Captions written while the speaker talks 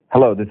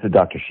Hello, this is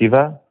Dr.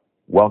 Shiva.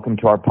 Welcome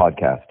to our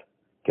podcast,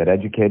 Get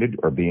Educated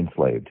or Be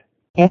Enslaved.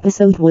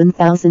 Episode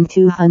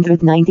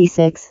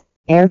 1296,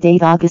 air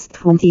date August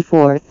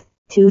 24th,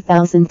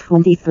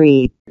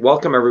 2023.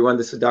 Welcome, everyone.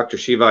 This is Dr.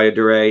 Shiva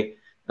Ayyadurai.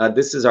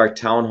 This is our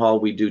town hall.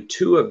 We do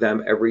two of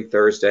them every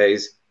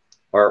Thursdays,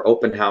 our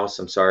open house,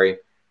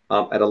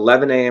 at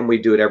 11 a.m. We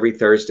do it every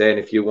Thursday. And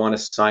if you want to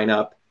sign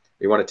up,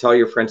 you want to tell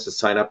your friends to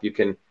sign up, you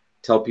can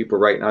tell people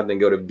right now, then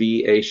go to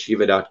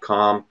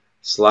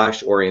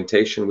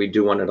vashiva.com/orientation. We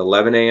do one at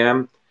 11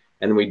 a.m.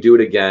 and we do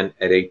it again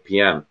at 8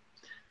 p.m.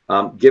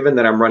 Given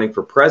that I'm running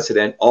for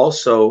president,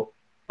 also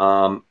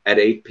at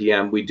 8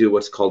 p.m. we do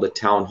what's called a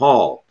town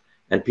hall.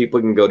 And people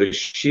can go to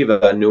Shiva,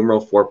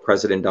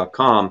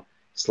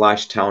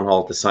 numeral4president.com/town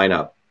hall to sign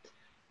up.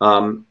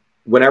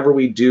 Whenever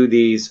we do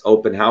these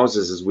open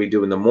houses, as we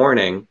do in the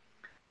morning,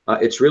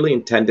 it's really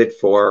intended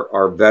for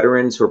our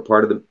veterans who are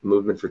part of the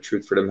movement for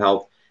truth, freedom,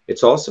 health.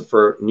 It's also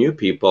for new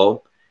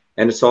people,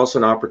 and it's also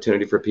an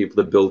opportunity for people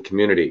to build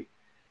community.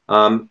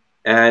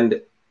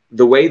 And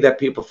the way that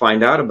people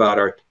find out about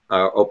our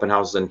open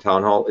houses and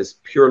town hall is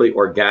purely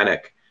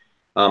organic.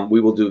 We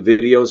will do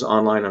videos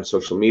online on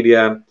social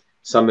media.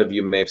 Some of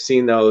you may have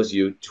seen those.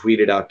 You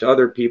tweet it out to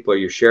other people, or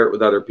you share it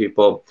with other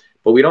people.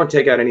 But we don't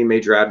take out any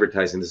major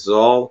advertising. This is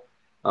all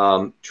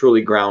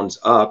truly grounds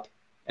up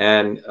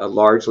and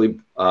largely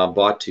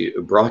brought to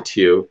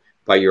you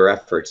by your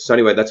efforts. So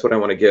anyway, that's what I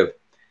want to give.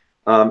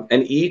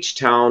 And each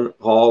town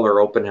hall or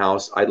open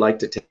house, I'd like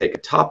to take a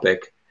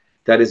topic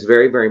that is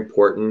very, very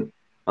important,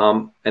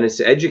 and it's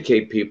to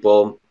educate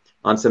people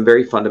on some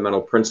very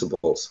fundamental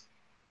principles.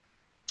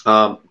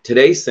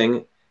 Today's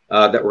thing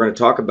that we're going to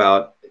talk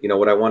about,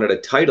 what I wanted to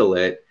title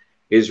it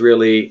is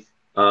really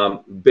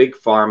Big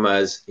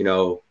Pharma's,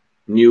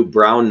 new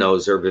brown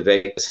noser,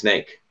 Vivek the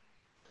snake.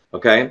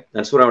 Okay,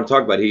 that's what I want to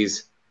talk about.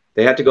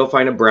 They had to go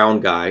find a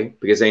brown guy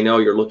because they know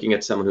you're looking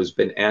at someone who's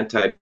been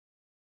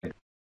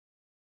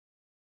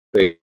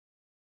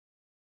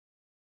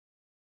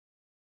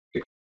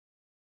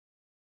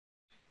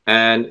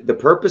And the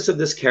purpose of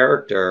this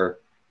character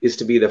is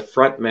to be the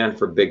front man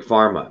for Big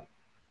Pharma.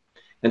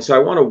 And so I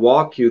want to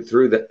walk you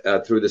through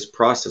this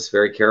process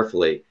very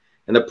carefully.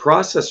 And the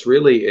process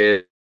really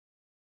is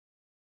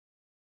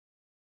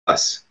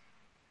us.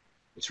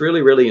 It's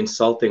really, really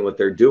insulting what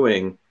they're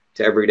doing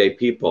to everyday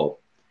people.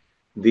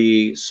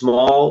 The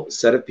small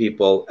set of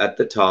people at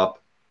the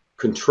top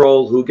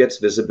control who gets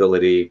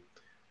visibility,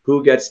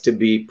 who gets to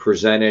be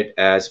presented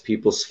as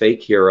people's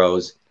fake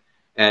heroes,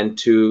 and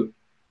to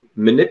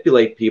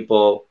manipulate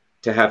people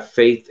to have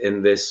faith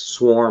in this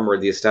swarm or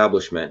the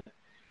establishment.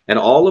 And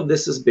all of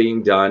this is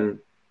being done,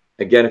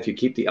 again, if you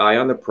keep the eye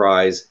on the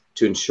prize,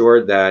 to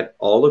ensure that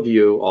all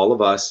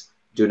of us,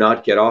 do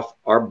not get off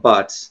our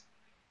butts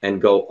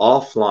and go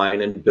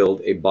offline and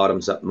build a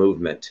bottoms-up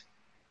movement.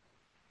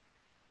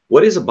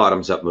 What is a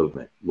bottoms-up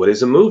movement? What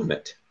is a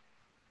movement?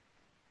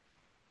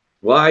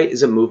 Why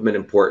is a movement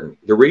important?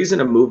 The reason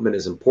a movement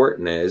is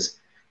important is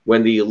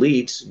when the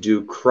elites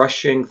do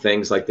crushing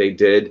things like they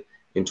did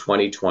in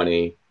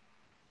 2020,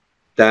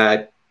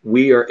 that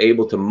we are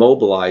able to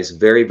mobilize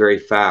very, very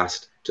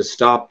fast to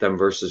stop them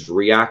versus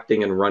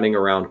reacting and running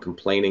around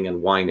complaining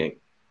and whining.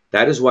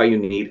 That is why you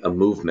need a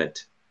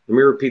movement. Let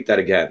me repeat that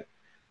again.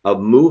 A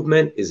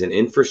movement is an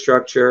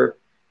infrastructure.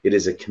 It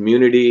is a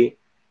community.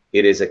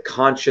 It is a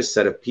conscious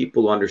set of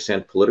people who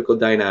understand political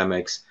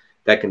dynamics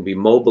that can be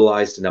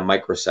mobilized in a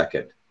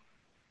microsecond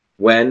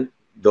when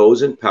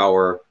those in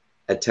power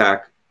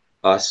attack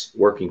us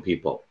working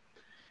people.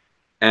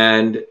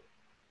 And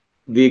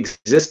the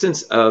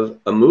existence of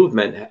a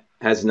movement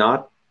has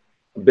not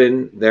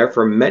been there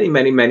for many,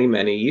 many, many,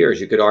 many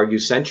years. You could argue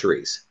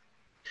centuries.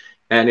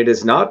 And it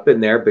has not been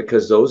there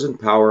because those in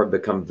power have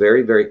become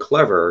very, very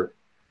clever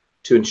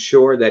to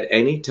ensure that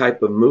any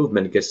type of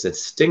movement gets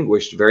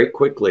extinguished very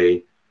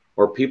quickly,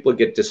 or people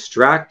get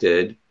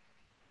distracted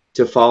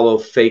to follow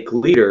fake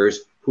leaders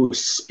who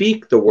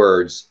speak the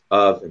words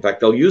of, in fact,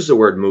 they'll use the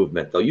word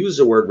movement, they'll use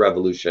the word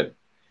revolution.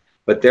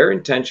 But their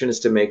intention is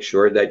to make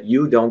sure that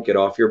you don't get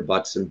off your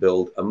butts and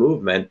build a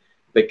movement,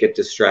 but get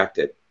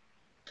distracted.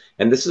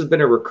 And this has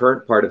been a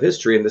recurrent part of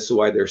history, and this is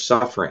why they're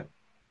suffering.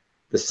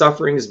 The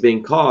suffering is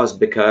being caused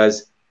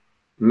because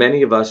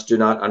many of us do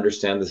not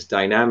understand this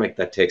dynamic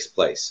that takes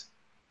place.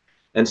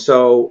 And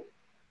so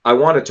I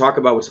want to talk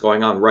about what's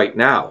going on right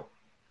now.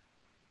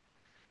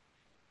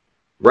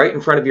 Right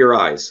in front of your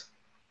eyes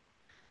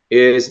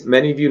is,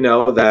 many of you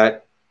know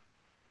that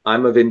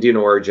I'm of Indian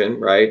origin,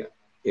 right?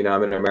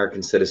 I'm an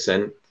American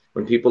citizen.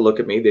 When people look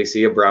at me, they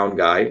see a brown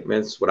guy. I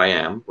mean, that's what I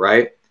am,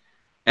 right?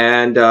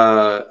 And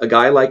a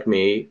guy like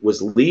me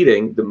is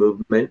leading the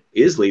movement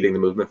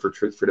for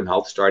truth, freedom,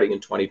 health starting in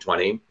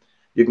 2020.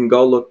 You can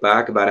go look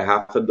back, about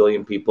 500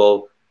 million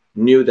people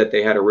knew that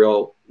they had a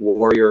real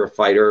warrior,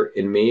 fighter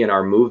in me and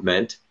our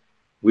movement.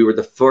 We were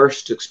the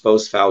first to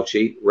expose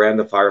Fauci, ran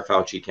the Fire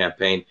Fauci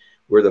campaign.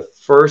 We're the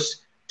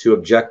first to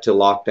object to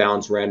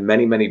lockdowns, ran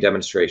many, many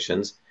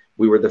demonstrations.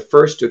 We were the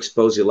first to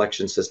expose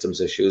election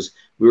systems issues.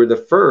 We were the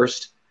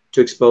first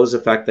to expose the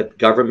fact that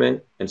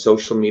government and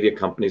social media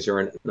companies are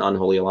in an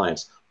unholy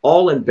alliance,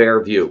 all in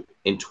bare view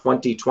in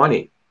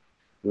 2020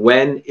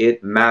 when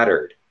it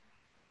mattered.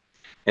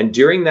 And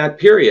during that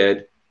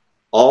period,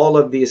 all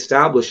of the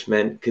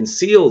establishment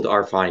concealed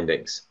our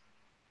findings.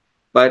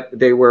 But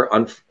they were,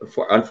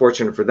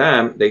 unfortunate for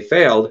them, they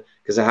failed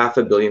because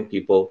 500 million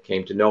people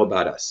came to know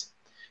about us.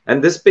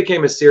 And this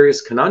became a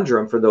serious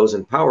conundrum for those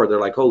in power. They're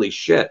like, holy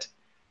shit,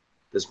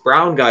 this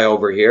brown guy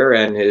over here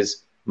and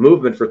his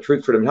movement for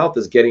truth, freedom, health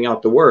is getting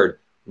out the word.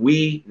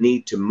 We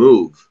need to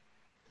move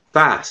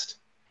fast.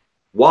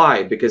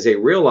 Why? Because they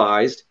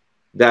realized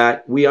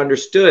that we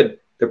understood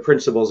the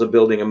principles of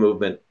building a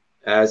movement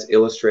as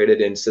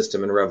illustrated in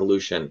System and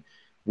Revolution.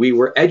 We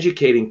were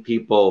educating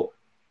people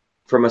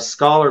from a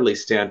scholarly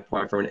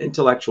standpoint, from an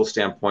intellectual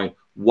standpoint,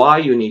 why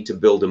you need to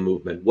build a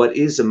movement. What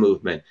is a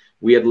movement?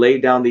 We had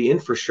laid down the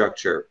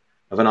infrastructure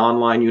of an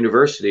online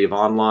university, of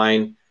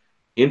online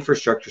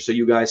infrastructure so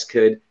you guys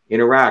could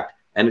interact.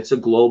 And it's a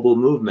global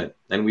movement.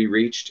 And we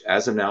reached,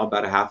 as of now,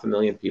 about 500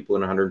 million people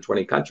in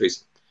 120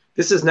 countries.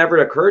 This has never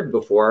occurred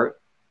before,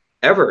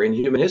 ever in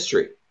human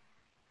history.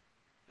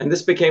 And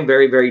this became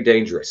very, very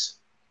dangerous.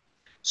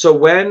 So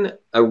when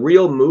a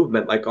real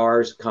movement like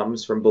ours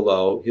comes from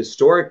below,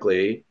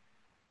 historically,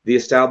 the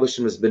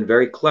establishment has been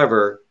very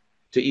clever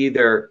to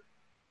either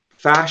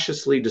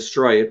fascistly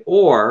destroy it,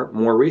 or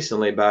more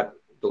recently, about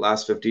the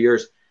last 50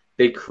 years,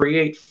 they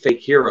create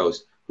fake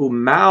heroes who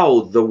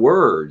mouth the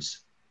words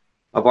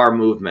of our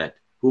movement,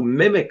 who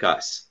mimic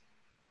us,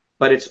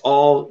 but it's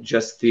all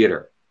just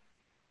theater.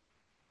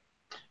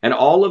 And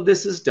all of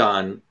this is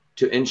done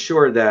to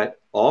ensure that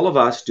all of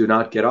us do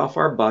not get off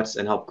our butts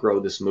and help grow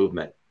this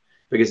movement.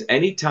 Because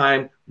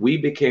anytime we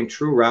became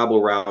true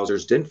rabble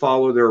rousers, didn't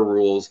follow their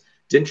rules,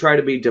 didn't try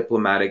to be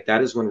diplomatic,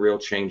 that is when real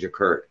change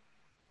occurred.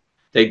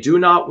 They do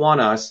not want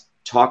us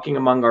talking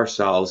among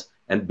ourselves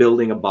and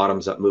building a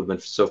bottoms-up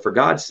movement. So for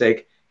God's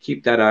sake,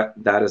 keep that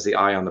as the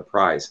eye on the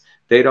prize.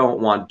 They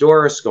don't want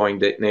Doris going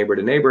to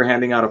neighbor,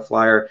 handing out a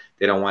flyer.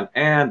 They don't want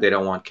Anne. They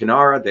don't want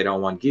Kinara. They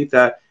don't want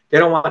Geeta. They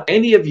don't want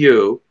any of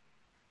you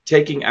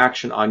taking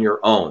action on your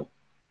own.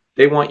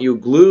 They want you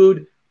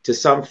glued to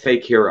some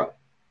fake hero.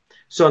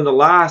 So in the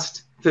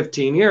last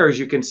 15 years,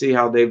 you can see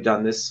how they've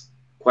done this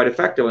quite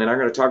effectively. And I'm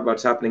going to talk about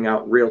what's happening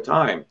out real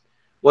time.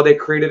 Well, they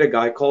created a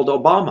guy called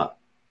Obama.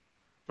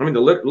 I mean,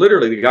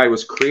 literally, the guy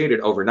was created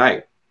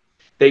overnight.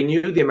 They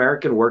knew the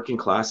American working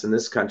class in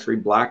this country,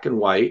 black and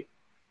white,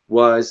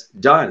 was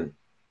done.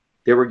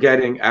 They were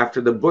getting,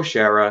 after the Bush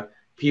era,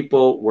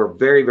 people were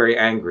very, very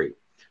angry.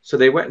 So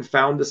they went and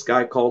found this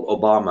guy called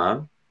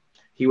Obama.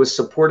 He was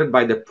supported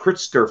by the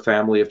Pritzker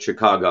family of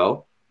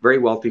Chicago, very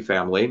wealthy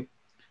family.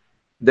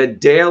 The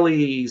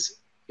Dailies,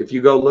 if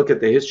you go look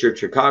at the history of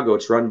Chicago,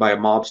 it's run by a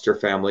mobster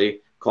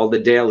family called the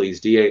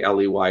Dailies,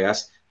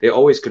 D-A-L-E-Y-S. They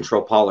always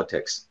control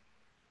politics.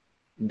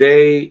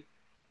 They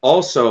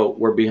also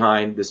were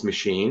behind this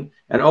machine.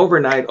 And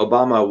overnight,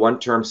 Obama, a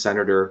one-term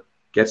senator,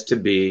 gets to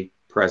be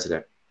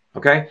president.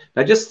 Okay?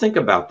 Now just think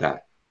about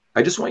that.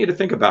 I just want you to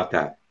think about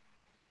that.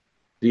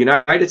 The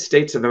United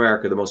States of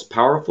America, the most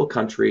powerful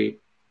country,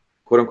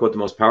 quote unquote, the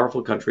most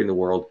powerful country in the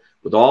world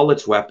with all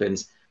its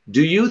weapons.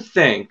 Do you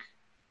think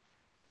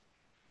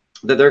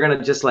that they're going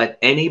to just let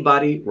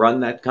anybody run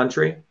that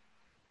country?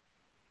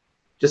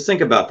 Just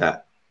think about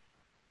that.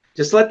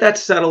 Just let that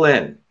settle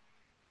in.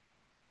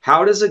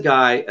 How does a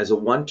guy as a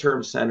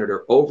one-term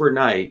senator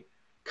overnight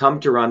come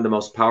to run the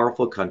most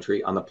powerful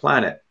country on the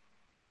planet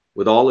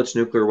with all its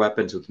nuclear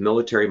weapons, with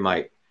military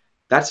might?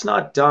 That's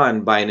not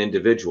done by an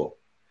individual.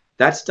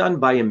 That's done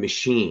by a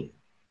machine,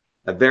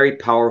 a very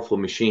powerful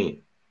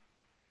machine.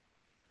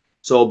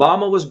 So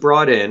Obama was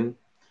brought in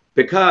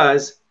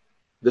because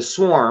the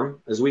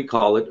swarm, as we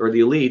call it, or the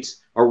elites,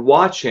 are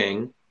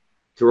watching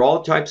through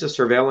all types of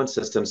surveillance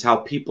systems how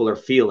people are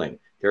feeling,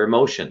 their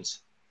emotions.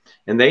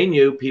 And they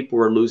knew people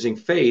were losing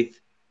faith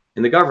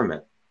in the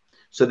government.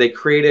 So they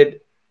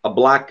created a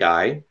black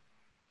guy,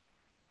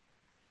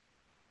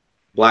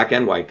 black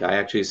and white guy,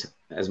 actually he's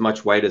as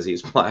much white as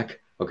he's black,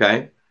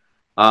 okay?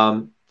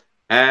 And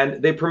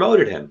they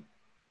promoted him.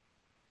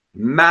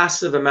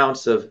 Massive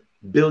amounts of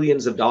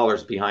billions of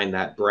dollars behind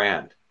that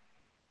brand.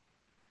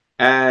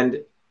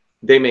 And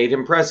they made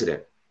him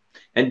president.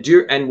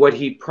 And what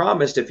he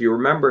promised, if you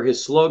remember,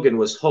 his slogan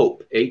was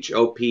hope,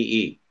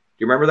 H-O-P-E. Do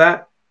you remember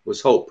that? It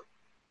was hope.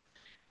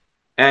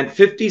 And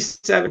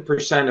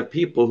 57% of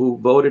people who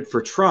voted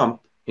for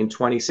Trump in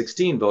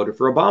 2016 voted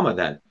for Obama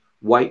then,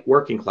 white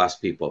working class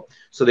people.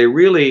 So they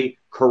really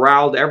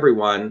corralled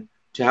everyone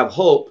to have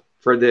hope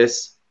for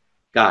this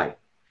guy.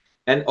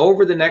 And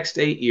over the next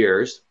 8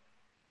 years,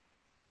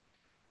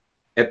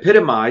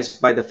 epitomized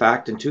by the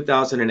fact in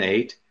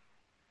 2008,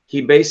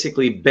 he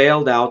basically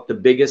bailed out the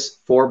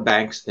biggest 4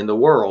 banks in the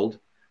world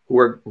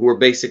who were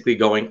basically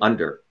going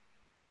under.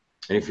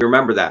 And if you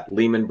remember that,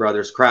 Lehman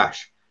Brothers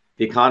crash.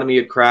 The economy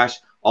had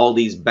crashed. All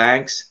these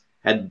banks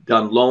had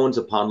done loans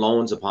upon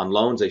loans upon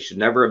loans they should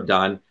never have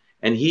done.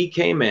 And he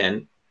came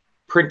in,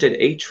 printed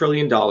 $8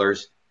 trillion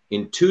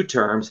in 2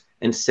 terms,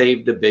 and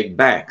saved the big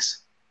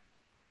banks.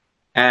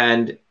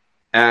 And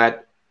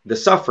at the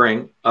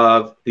suffering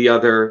of the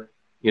other,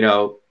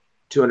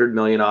 200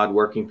 million odd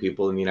working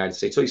people in the United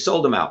States. So he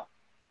sold them out.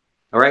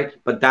 All right.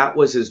 But that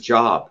was his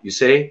job. You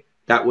see,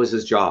 that was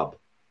his job.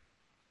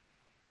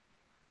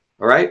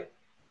 All right.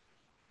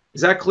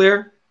 Is that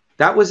clear?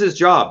 That was his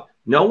job.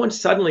 No one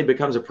suddenly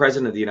becomes a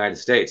president of the United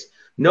States.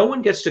 No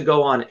one gets to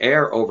go on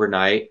air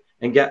overnight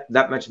and get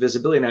that much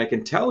visibility. And I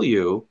can tell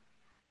you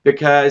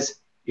because,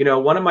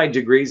 one of my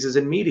degrees is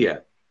in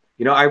media.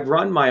 I've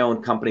run my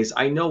own companies.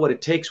 I know what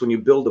it takes when you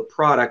build a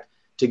product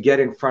to get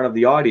in front of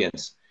the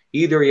audience.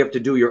 Either you have to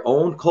do your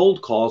own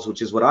cold calls,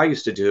 which is what I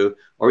used to do,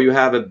 or you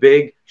have a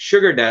big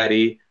sugar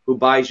daddy who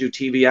buys you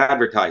TV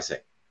advertising.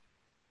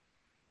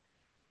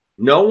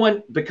 No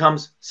one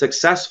becomes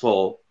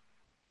successful.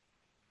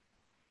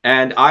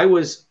 And I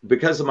was,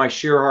 because of my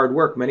sheer hard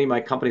work, many of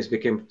my companies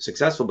became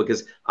successful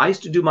because I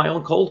used to do my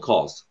own cold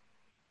calls.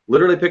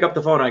 Literally pick up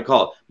the phone and I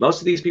call. Most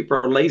of these people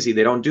are lazy.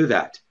 They don't do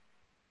that.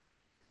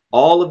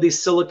 All of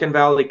these Silicon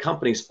Valley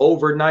companies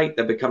overnight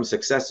that become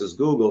successes,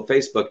 Google,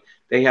 Facebook,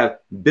 they have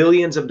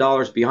billions of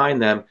dollars behind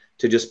them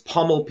to just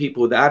pummel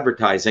people with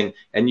advertising.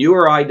 And you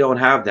or I don't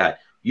have that.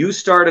 You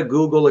start a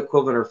Google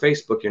equivalent or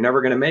Facebook, you're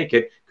never going to make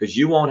it because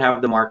you won't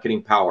have the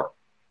marketing power.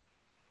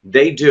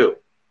 They do.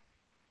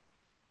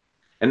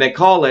 And they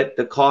call it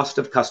the cost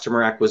of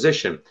customer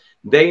acquisition.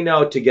 They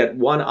know to get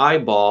one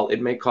eyeball,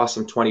 it may cost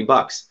them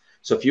 $20.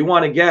 So if you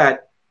want to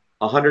get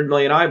 100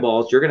 million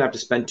eyeballs, you're going to have to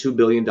spend $2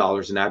 billion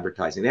in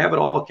advertising. They have it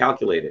all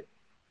calculated.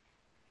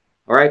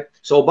 All right.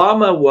 So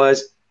Obama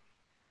was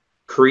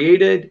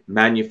created,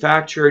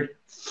 manufactured,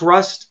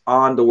 thrust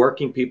on the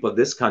working people of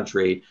this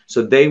country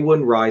so they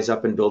wouldn't rise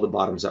up and build a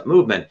bottoms-up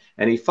movement.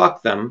 And he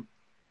fucked them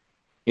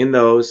in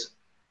those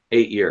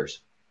 8 years.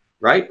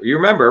 Right? You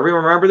remember,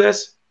 everyone remember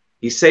this?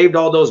 He saved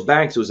all those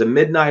banks. It was a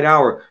midnight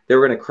hour. They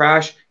were going to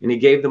crash, and he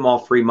gave them all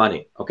free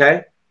money.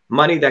 Okay?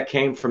 Money that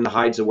came from the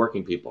hides of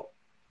working people.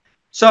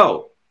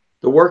 So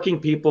the working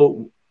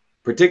people,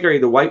 particularly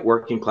the white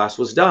working class,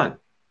 was done.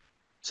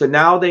 So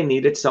now they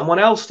needed someone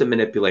else to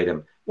manipulate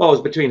him. Well, it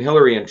was between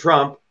Hillary and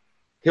Trump.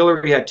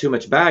 Hillary had too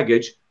much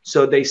baggage,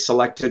 so they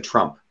selected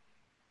Trump.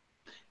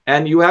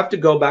 And you have to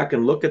go back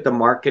and look at the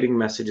marketing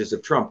messages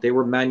of Trump. They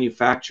were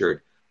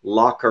manufactured.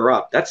 Lock her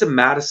up. That's a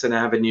Madison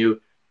Avenue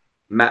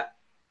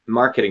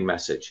marketing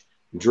message.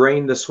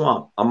 Drain the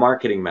swamp, a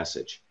marketing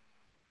message.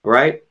 All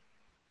right?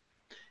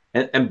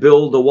 And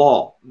build a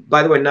wall.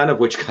 By the way, none of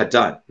which got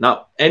done.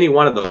 Not any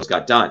one of those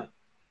got done.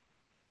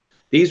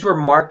 These were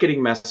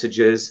marketing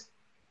messages,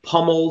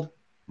 pummeled,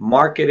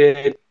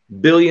 marketed,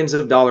 billions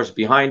of dollars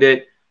behind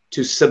it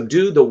to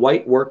subdue the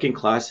white working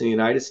class in the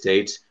United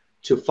States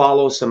to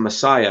follow some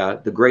messiah,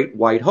 the great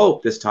white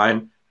hope, this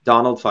time,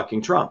 Donald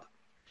fucking Trump.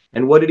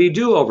 And what did he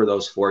do over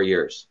those 4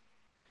 years?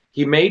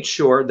 He made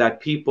sure that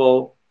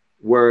people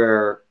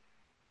were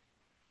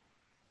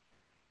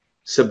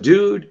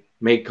subdued,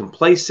 made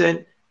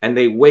complacent, and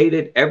they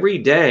waited every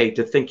day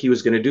to think he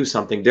was going to do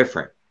something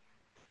different.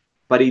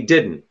 But he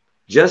didn't.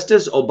 Just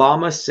as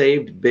Obama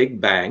saved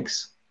big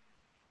banks,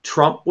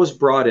 Trump was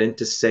brought in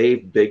to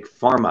save big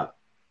pharma.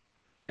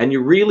 And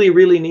you really,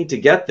 really need to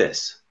get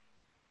this.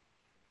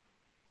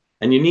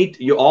 And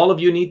all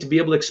of you need to be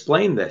able to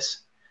explain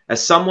this.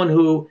 As someone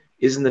who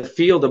is in the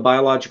field of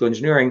biological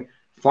engineering,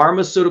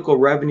 pharmaceutical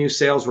revenue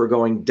sales were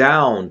going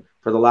down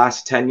for the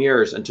last 10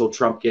 years until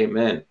Trump came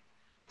in.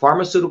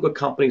 Pharmaceutical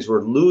companies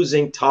were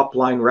losing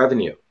top-line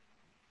revenue.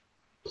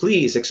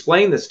 Please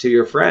explain this to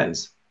your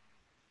friends.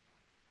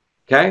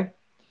 Okay?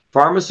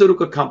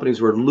 Pharmaceutical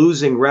companies were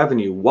losing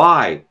revenue.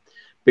 Why?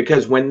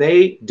 Because when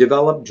they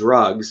develop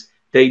drugs,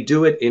 they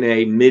do it in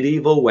a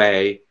medieval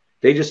way.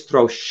 They just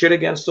throw shit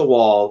against the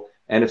wall,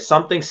 and if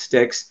something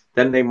sticks,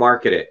 then they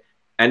market it.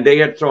 And they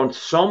had thrown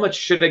so much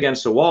shit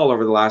against the wall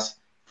over the last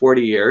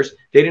 40 years,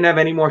 they didn't have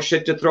any more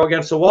shit to throw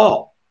against the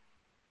wall.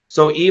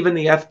 So even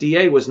the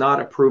FDA was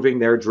not approving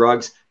their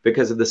drugs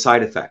because of the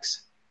side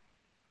effects.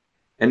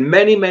 And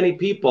many, many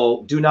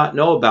people do not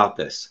know about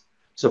this.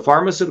 So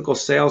pharmaceutical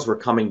sales were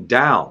coming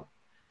down.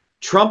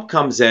 Trump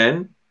comes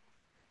in,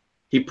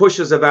 he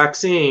pushes a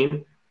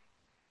vaccine,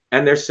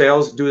 and their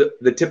sales do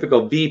the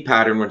typical V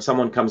pattern when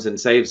someone comes and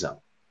saves them.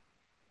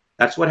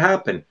 That's what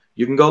happened.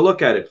 You can go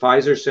look at it.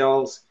 Pfizer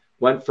sales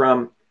went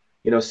from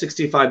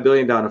 65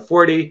 billion down to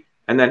 40,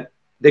 and then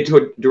they do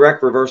a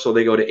direct reversal.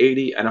 They go to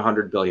 80 and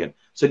 100 billion.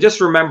 So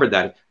just remember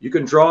that. You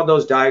can draw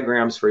those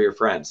diagrams for your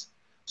friends.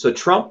 So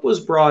Trump was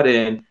brought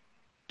in,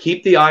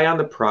 keep the eye on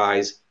the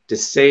prize, to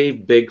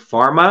save big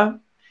pharma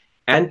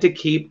and to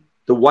keep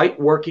the white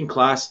working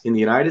class in the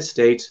United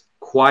States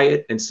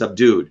quiet and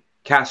subdued,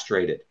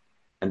 castrated.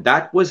 And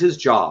that was his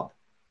job.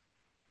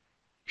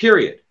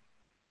 Period.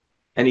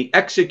 And he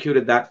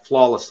executed that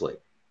flawlessly.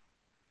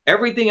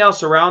 Everything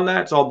else around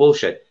that, it's all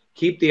bullshit.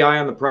 Keep the eye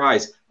on the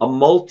prize. A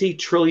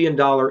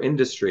multi-trillion-dollar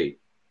industry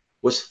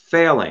was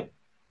failing.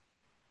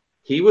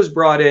 He was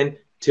brought in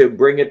to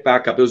bring it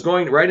back up. It was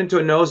going right into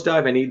a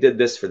nosedive, and he did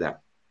this for them.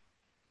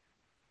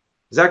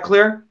 Is that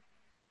clear?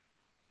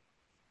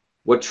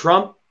 What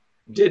Trump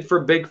did for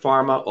big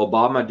pharma,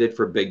 Obama did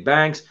for big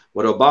banks.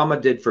 What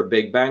Obama did for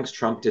big banks,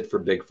 Trump did for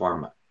big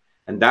pharma.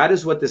 And that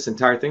is what this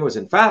entire thing was.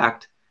 In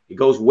fact, it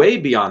goes way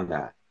beyond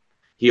that.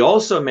 He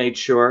also made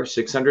sure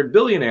 600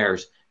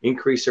 billionaires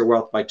increased their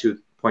wealth by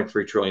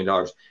 $2.3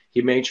 trillion.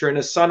 He made sure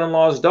his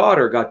son-in-law's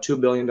daughter got $2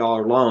 billion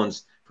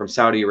loans from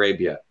Saudi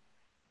Arabia.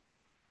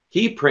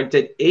 He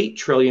printed $8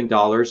 trillion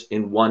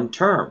in one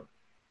term.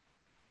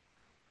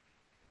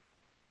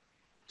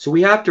 So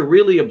we have to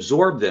really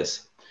absorb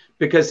this,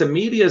 because the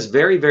media is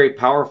very, very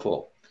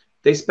powerful.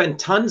 They spend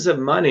tons of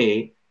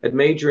money at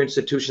major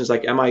institutions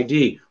like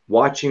MIT,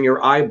 watching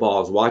your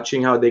eyeballs,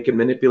 watching how they can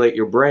manipulate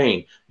your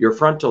brain, your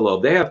frontal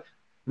lobe. They have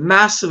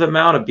massive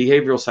amount of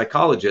behavioral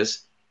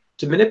psychologists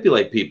to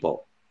manipulate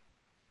people.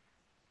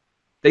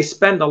 They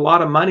spend a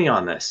lot of money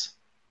on this,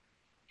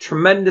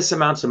 tremendous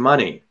amounts of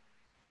money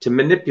to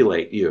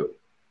manipulate you.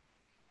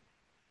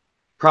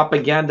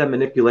 Propaganda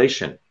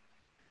manipulation.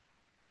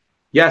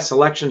 Yes,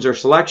 elections are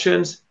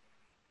selections.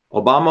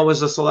 Obama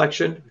was a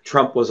selection.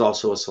 Trump was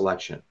also a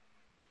selection.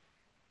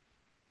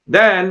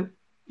 Then,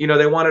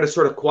 they wanted to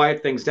sort of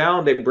quiet things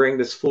down. They bring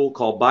this fool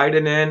called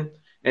Biden in,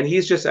 and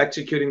he's just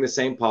executing the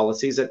same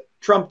policies that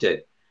Trump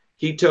did.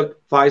 He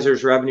took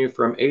Pfizer's revenue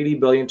from 80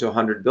 billion to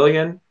 100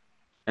 billion,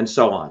 and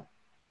so on.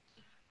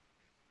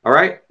 All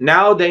right,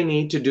 now they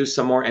need to do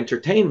some more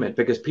entertainment,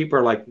 because people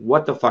are like,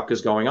 what the fuck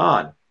is going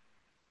on?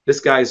 This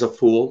guy's a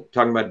fool,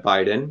 talking about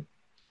Biden.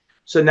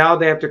 So now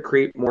they have to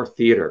create more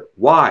theater.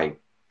 Why?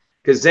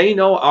 Because they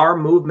know our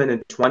movement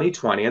in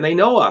 2020, and they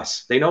know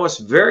us. They know us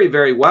very,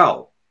 very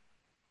well.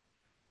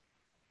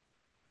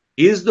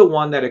 Is the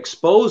one that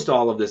exposed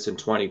all of this in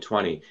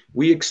 2020.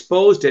 We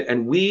exposed it,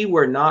 and we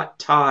were not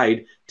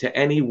tied to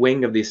any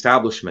wing of the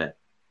establishment.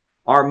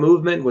 Our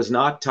movement was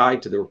not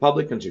tied to the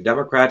Republicans or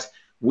Democrats.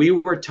 We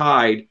were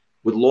tied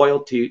with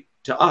loyalty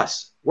to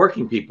us,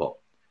 working people.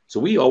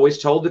 So we always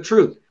told the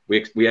truth.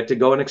 We had to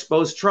go and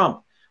expose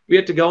Trump. We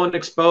had to go and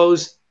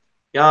expose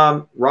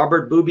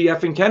Robert Booby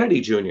effing Kennedy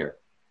Jr.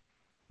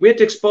 We had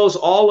to expose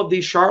all of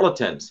these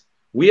charlatans.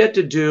 We had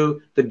to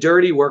do the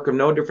dirty work of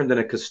no different than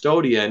a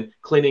custodian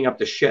cleaning up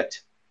the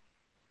shit.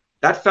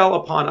 That fell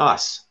upon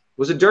us. It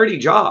was a dirty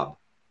job.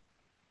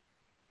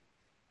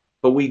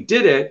 But we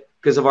did it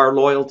because of our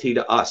loyalty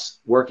to us,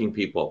 working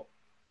people.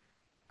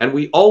 And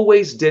we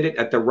always did it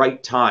at the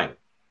right time.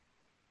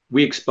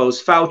 We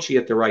exposed Fauci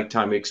at the right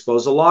time. We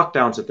exposed the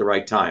lockdowns at the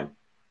right time.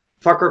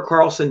 Fucker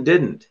Carlson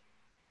didn't.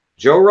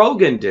 Joe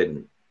Rogan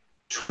didn't.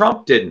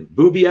 Trump didn't.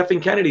 Booby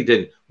effing Kennedy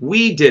didn't.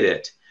 We did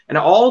it. And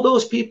all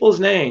those people's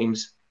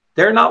names,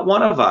 they're not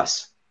one of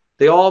us.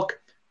 They all,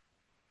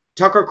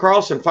 Fucker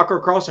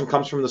Carlson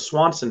comes from the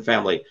Swanson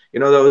family.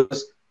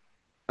 Those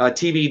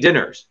TV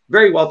dinners.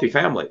 Very wealthy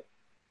family.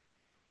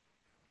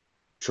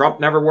 Trump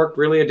never worked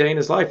really a day in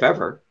his life,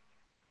 ever.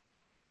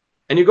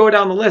 And you go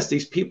down the list,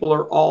 these people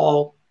are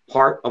all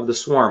part of the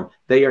swarm.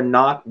 They are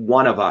not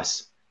one of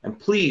us. And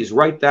please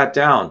write that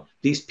down.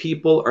 These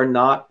people are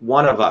not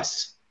one of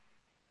us.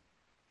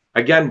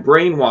 Again,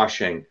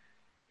 brainwashing.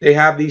 They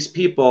have these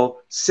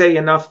people say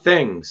enough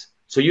things.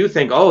 So you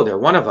think, oh, they're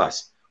one of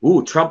us.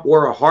 Ooh, Trump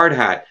wore a hard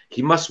hat.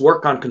 He must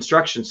work on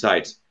construction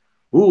sites.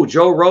 Ooh,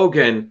 Joe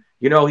Rogan,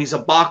 he's a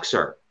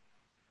boxer.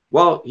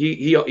 Well,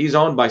 he's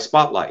owned by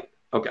Spotify.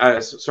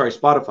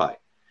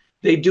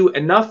 They do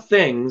enough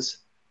things,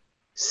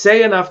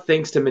 say enough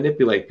things to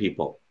manipulate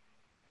people.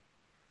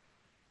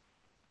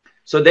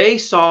 So they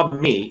saw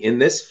me in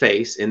this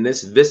face, in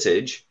this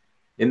visage,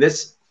 in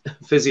this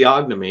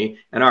physiognomy,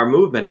 and our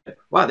movement.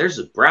 Wow, there's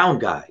a brown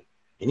guy,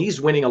 and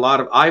he's winning a lot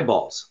of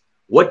eyeballs.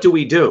 What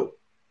do?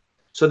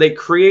 So they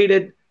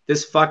created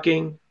this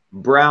fucking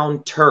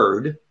brown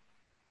turd,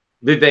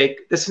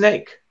 Vivek the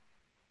snake.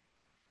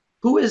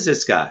 Who is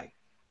this guy?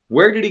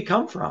 Where did he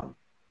come from?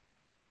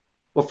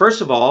 Well,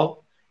 first of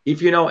all,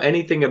 if you know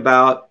anything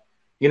about,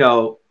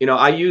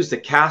 I use the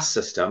caste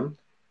system.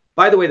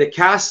 By the way, the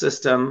caste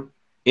system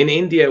in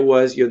India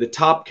was, the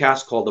top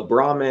caste called the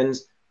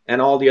Brahmins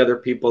and all the other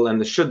people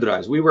and the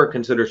Shudras. We were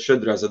considered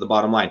Shudras at the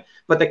bottom line.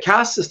 But the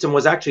caste system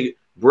was actually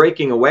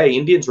breaking away.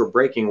 Indians were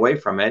breaking away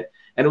from it.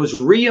 And it was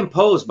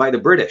reimposed by the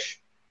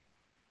British.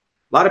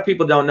 A lot of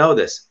people don't know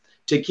this.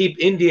 To keep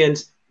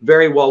Indians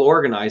very well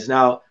organized.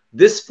 Now,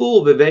 this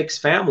fool Vivek's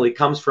family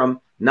comes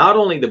from not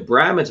only the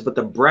Brahmins, but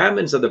the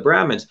Brahmins of the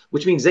Brahmins,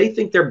 which means they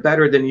think they're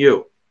better than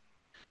you.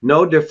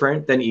 No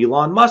different than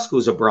Elon Musk,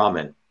 who's a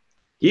Brahmin.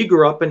 He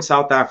grew up in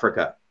South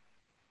Africa.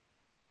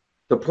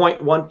 The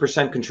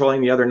 0.1%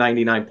 controlling the other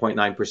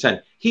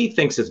 99.9%. He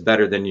thinks it's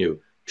better than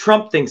you.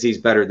 Trump thinks he's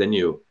better than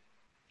you.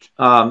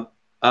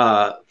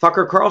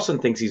 Fucker Carlson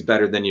thinks he's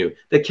better than you.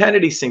 The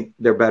Kennedys think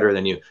they're better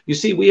than you. You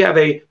see, we have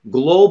a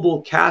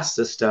global caste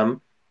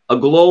system, a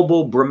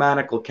global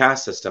Brahmanical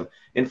caste system.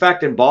 In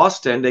fact, in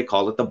Boston, they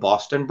call it the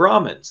Boston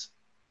Brahmins.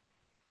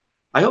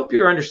 I hope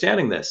you're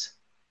understanding this.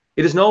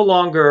 It is no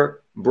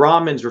longer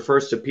Brahmins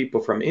refers to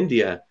people from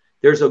India.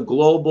 There's a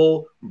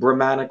global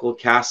Brahmanical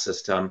caste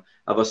system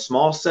of a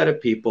small set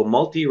of people,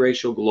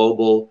 multiracial,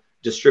 global,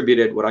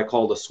 distributed, what I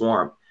call the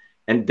swarm.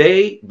 And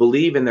they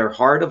believe in their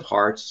heart of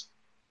hearts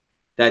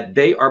that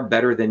they are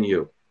better than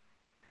you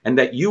and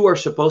that you are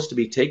supposed to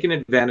be taken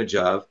advantage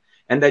of,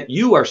 and that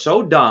you are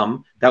so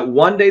dumb that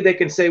one day they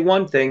can say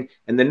one thing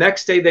and the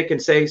next day they can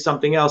say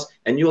something else,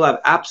 and you'll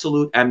have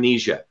absolute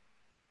amnesia.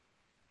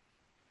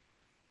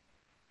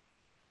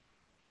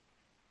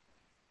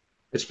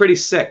 It's pretty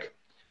sick.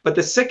 But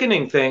the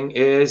sickening thing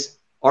is,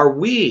 are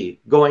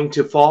we going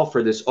to fall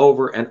for this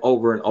over and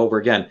over and over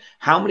again?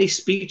 How many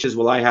speeches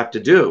will I have to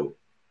do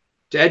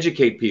to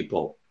educate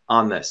people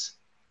on this?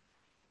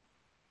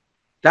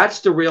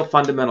 That's the real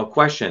fundamental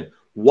question.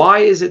 Why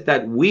is it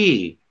that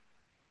we,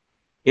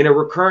 in a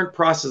recurrent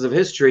process of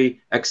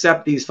history,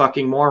 accept these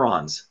fucking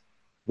morons?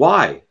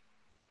 Why?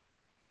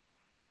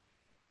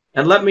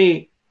 And let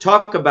me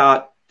talk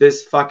about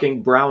this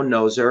fucking brown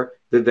noser,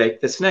 Vivek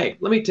the Snake.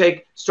 Let me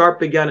start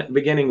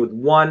beginning with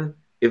one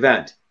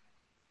event.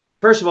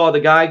 First of all, the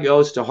guy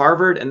goes to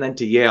Harvard and then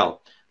to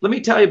Yale. Let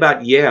me tell you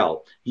about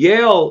Yale.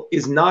 Yale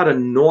is not a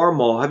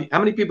normal. How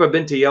many people have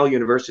been to Yale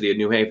University in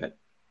New Haven?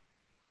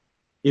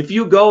 If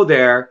you go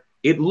there,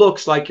 it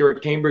looks like you're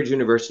at Cambridge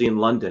University in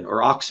London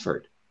or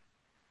Oxford.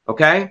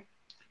 Okay?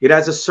 It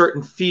has a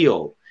certain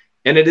feel,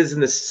 and it is in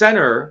the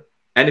center.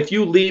 And if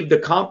you leave the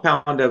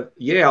compound of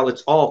Yale,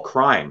 it's all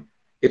crime.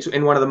 It's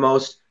in one of the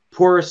most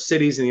poorest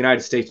cities in the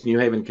United States, New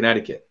Haven,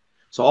 Connecticut.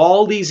 So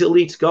all these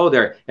elites go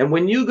there. And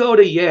when you go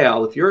to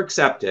Yale, if you're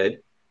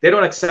accepted, they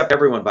don't accept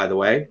everyone, by the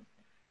way.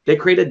 They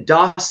create a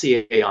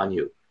dossier on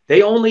you.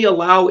 They only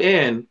allow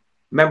in,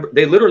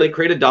 they literally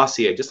create a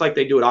dossier, just like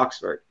they do at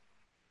Oxford.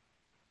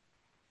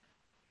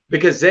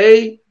 Because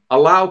they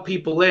allow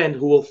people in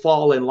who will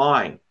fall in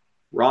line.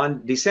 Ron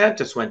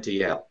DeSantis went to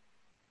Yale.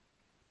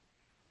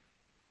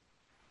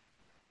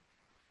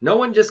 No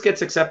one just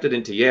gets accepted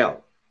into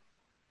Yale.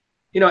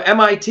 You know,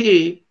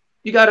 MIT,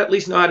 you got to at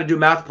least know how to do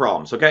math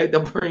problems, okay?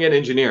 They'll bring in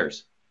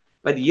engineers.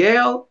 But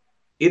Yale,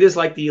 it is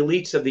like the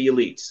elites of the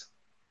elites,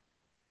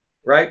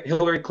 right?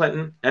 Hillary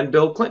Clinton and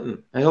Bill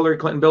Clinton.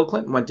 Bill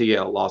Clinton went to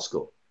Yale Law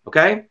School,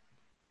 okay?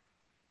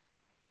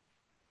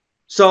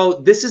 So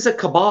this is a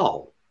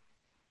cabal.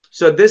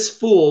 So this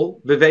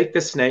fool, Vivek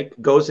the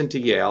Snake, goes into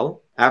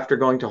Yale after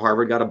going to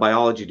Harvard, got a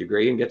biology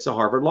degree, and gets a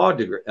Harvard law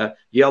degree,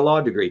 Yale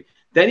law degree.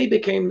 Then he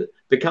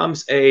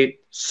becomes a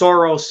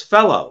Soros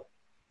fellow.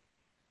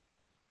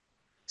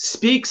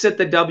 Speaks at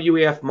the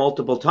WEF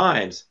multiple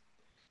times,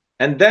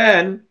 and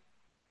then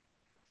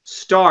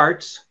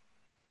starts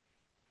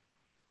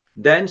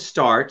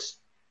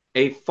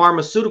a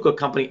pharmaceutical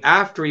company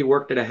after he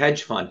worked at a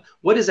hedge fund.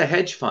 What is a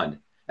hedge fund?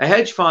 A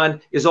hedge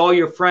fund is all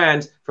your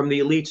friends from the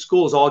elite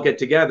schools all get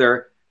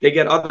together, they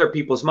get other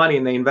people's money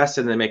and they invest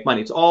it and they make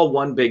money. It's all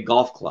one big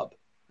golf club.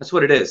 That's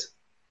what it is.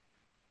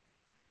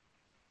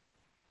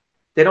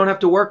 They don't have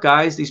to work,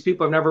 guys. These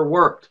people have never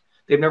worked.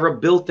 They've never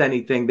built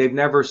anything. They've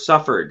never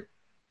suffered.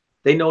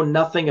 They know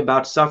nothing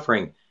about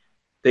suffering.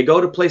 They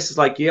go to places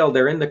like Yale.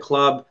 They're in the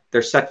club.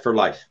 They're set for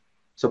life.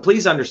 So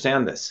please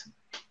understand this.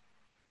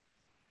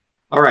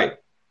 All right.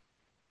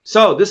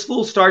 So this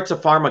fool starts a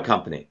pharma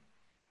company.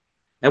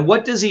 And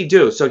what does he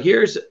do? So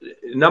here's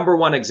number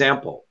one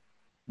example.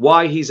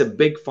 Why he's a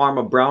big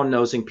pharma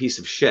brown-nosing piece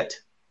of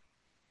shit.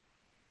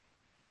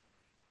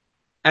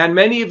 And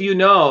many of you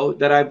know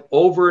that I've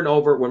over and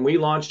over, when we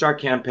launched our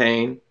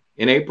campaign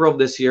in April of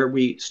this year,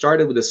 we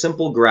started with a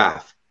simple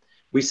graph.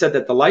 We said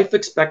that the life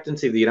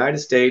expectancy of the United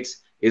States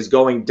is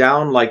going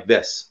down like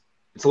this.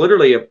 It's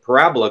literally a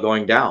parabola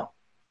going down.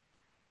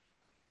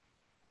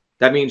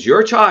 That means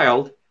your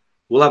child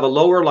will have a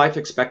lower life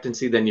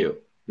expectancy than you.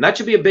 And that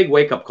should be a big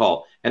wake-up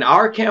call. And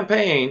our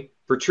campaign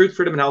for Truth,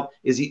 Freedom, and Health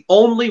is the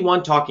only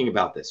one talking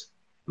about this.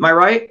 Am I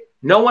right?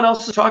 No one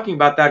else is talking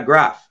about that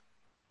graph.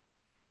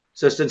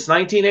 So since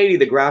 1980,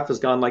 the graph has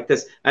gone like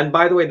this. And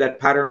by the way, that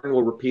pattern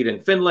will repeat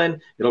in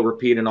Finland. It'll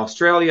repeat in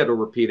Australia. It'll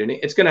repeat in,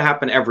 it's going to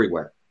happen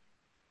everywhere.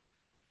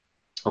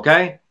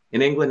 Okay?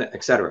 In England,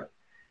 etc.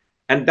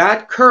 And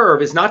that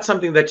curve is not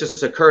something that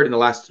just occurred in the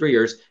last 3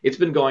 years. It's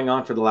been going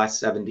on for the last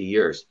 70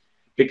 years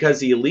because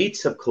the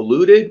elites have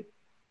colluded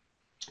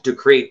to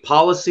create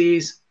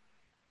policies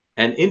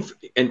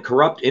and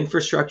corrupt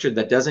infrastructure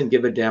that doesn't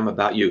give a damn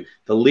about you.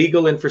 The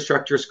legal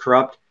infrastructure is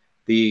corrupt.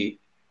 The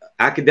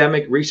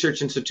academic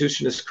research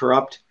institution is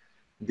corrupt.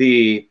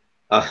 The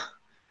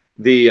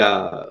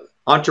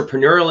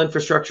entrepreneurial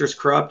infrastructure is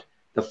corrupt.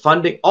 The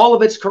funding, all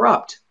of it's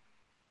corrupt.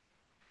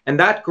 And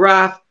that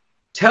graph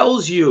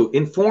tells you,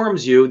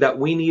 informs you that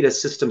we need a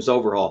systems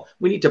overhaul.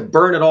 We need to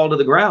burn it all to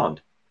the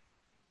ground.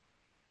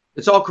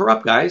 It's all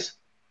corrupt, guys.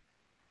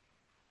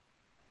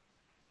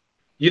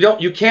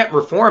 You can't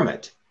reform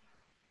it.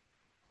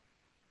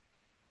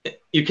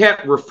 You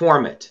can't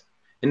reform it.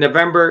 In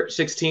November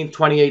 16,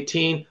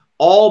 2018,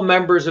 all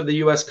members of the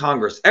U.S.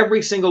 Congress,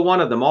 every single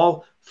one of them,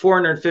 all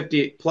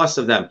 450 plus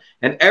of them,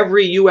 and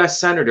every U.S.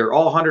 senator,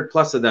 all 100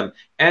 plus of them,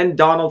 and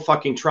Donald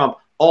fucking Trump,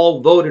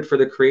 all voted for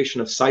the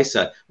creation of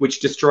CISA, which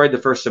destroyed the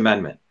First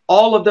Amendment.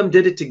 All of them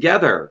did it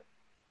together.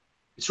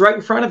 It's right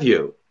in front of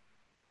you.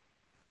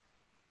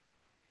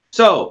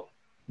 So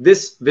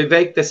this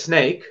Vivek the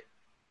Snake,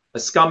 a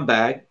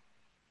scumbag,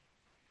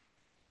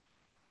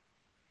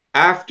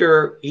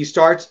 after he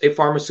starts a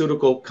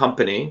pharmaceutical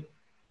company.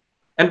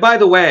 And by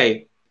the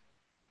way,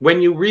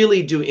 when you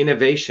really do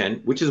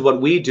innovation, which is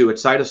what we do at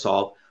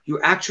Cytosol, you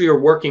actually are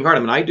working hard. I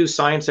mean, I do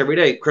science every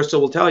day.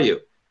 Crystal will tell you,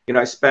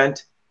 I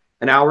spent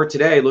an hour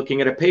today looking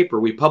at a paper.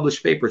 We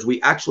publish papers.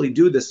 We actually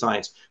do the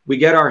science. We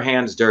get our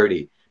hands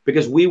dirty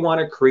because we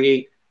want to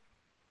create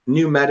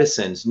new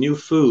medicines, new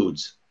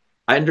foods.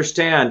 I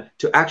understand,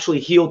 to actually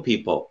heal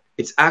people.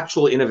 It's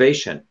actual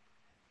innovation.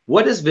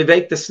 What does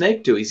Vivek the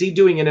Snake do? Is he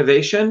doing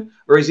innovation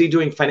or is he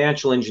doing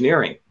financial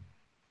engineering?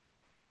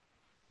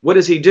 What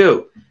does he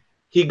do?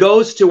 He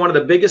goes to one of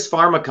the biggest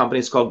pharma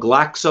companies called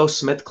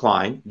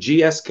GlaxoSmithKline,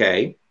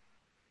 GSK,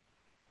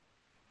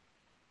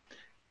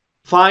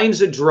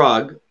 finds a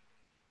drug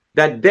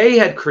that they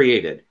had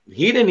created.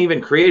 He didn't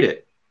even create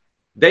it.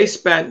 They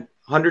spent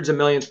hundreds of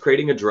millions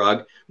creating a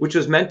drug which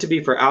was meant to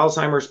be for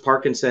Alzheimer's,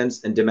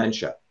 Parkinson's, and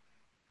dementia.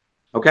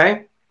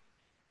 Okay?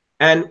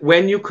 And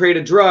when you create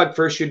a drug,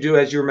 first you do,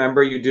 as you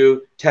remember, you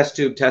do test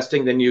tube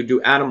testing, then you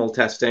do animal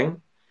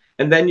testing,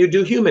 and then you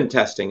do human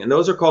testing. And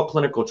those are called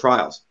clinical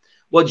trials.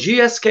 Well,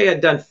 GSK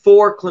had done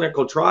 4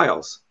 clinical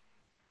trials,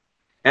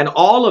 and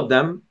all of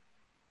them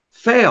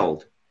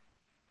failed.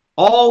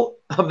 All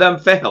of them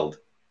failed.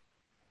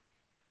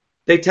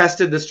 They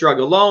tested this drug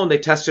alone. They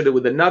tested it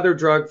with another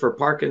drug for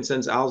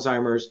Parkinson's,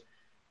 Alzheimer's,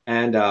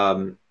 and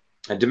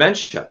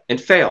dementia, and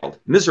failed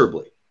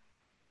miserably.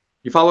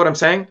 You follow what I'm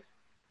saying?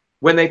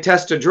 When they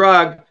test a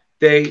drug,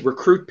 they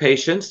recruit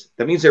patients.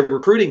 That means they're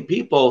recruiting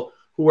people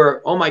who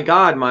are, oh my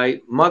God,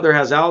 my mother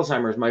has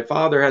Alzheimer's, my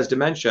father has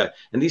dementia,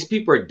 and these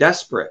people are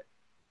desperate.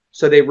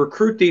 So they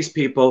recruit these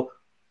people,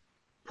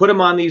 put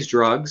them on these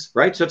drugs,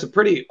 right? So it's a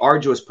pretty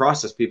arduous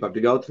process people have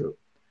to go through.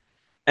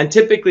 And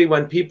typically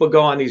when people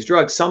go on these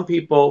drugs, some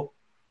people,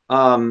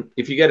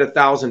 if you get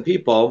 1,000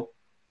 people,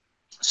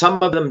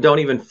 some of them don't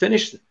even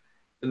finish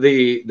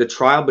the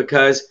trial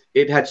because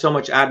it had so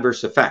much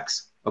adverse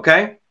effects,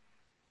 okay?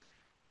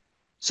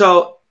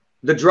 So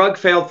the drug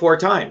failed 4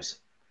 times.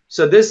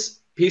 So this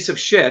piece of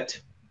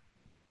shit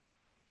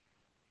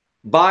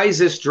buys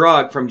this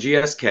drug from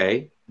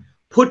GSK,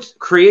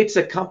 creates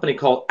a company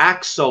called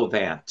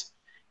Axovant,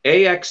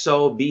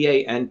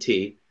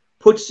 Axovant,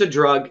 puts the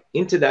drug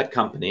into that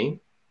company,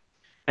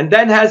 and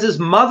then has his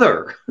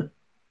mother,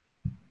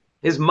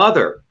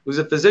 who's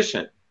a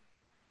physician,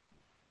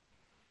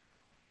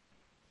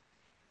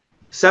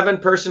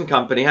 7-person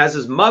company, has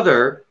his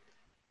mother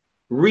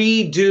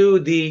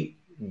redo the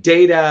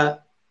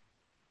data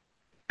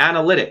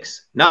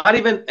analytics, not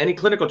even any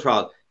clinical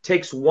trial,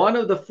 takes one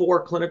of the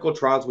 4 clinical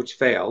trials which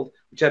failed,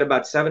 which had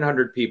about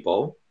 700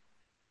 people,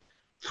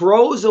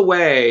 throws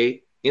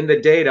away in the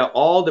data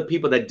all the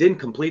people that didn't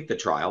complete the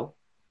trial,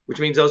 which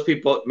means those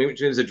people,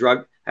 which means the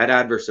drug had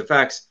adverse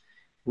effects,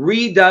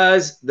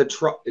 redoes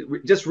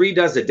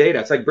the data.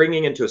 It's like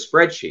bringing into a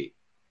spreadsheet,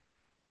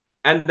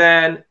 and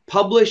then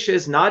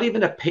publishes not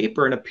even a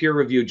paper in a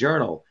peer-reviewed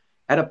journal,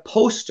 at a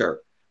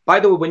poster.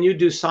 By the way, when you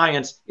do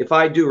science, if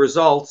I do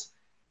results,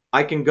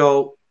 I can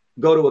go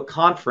to a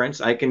conference.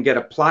 I can get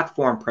a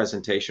platform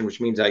presentation, which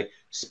means I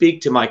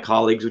speak to my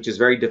colleagues, which is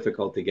very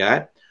difficult to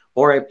get,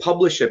 or I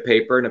publish a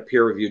paper in a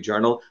peer-reviewed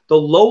journal. The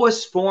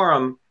lowest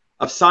form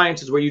of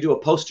science is where you do a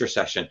poster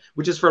session,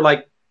 which is for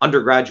like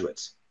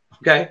undergraduates,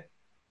 okay?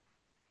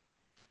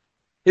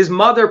 His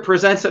mother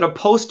presents at a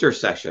poster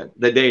session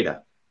the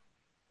data,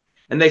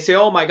 and they say,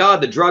 oh my God,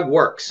 the drug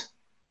works,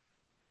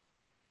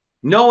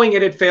 knowing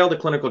it had failed the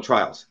clinical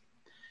trials.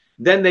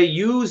 Then they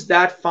use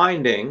that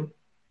finding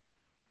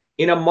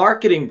in a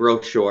marketing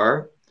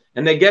brochure,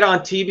 and they get on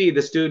TV,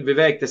 this dude,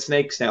 Vivek, the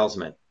snake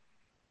salesman.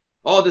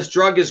 Oh, this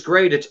drug is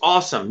great. It's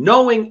awesome,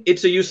 knowing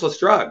it's a useless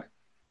drug.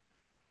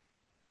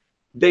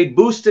 They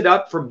boost it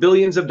up for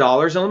billions of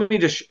dollars. And let me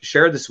just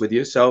share this with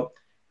you so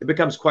it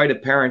becomes quite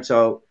apparent.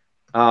 So,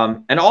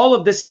 and all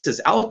of this is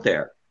out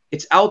there.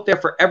 It's out there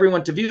for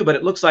everyone to view, but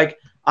it looks like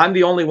I'm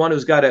the only one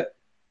who's got to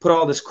put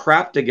all this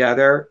crap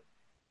together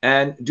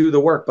and do the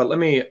work. But let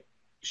me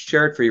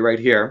share it for you right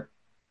here.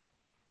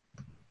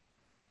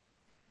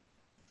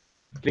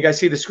 Can you guys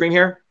see the screen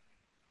here?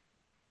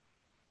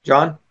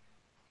 John?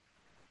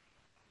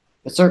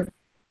 Yes, sir.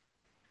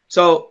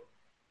 So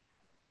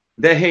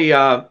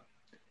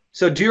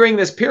so during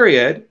this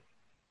period,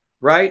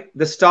 right,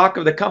 the stock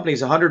of the company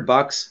is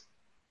 $100.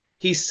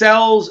 He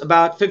sells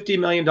about $50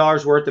 million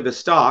worth of his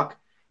stock.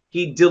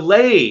 He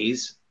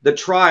delays the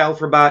trial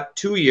for about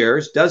 2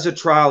 years, does a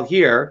trial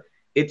here.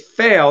 It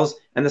fails,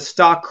 and the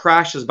stock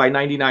crashes by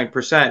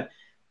 99%.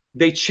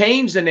 They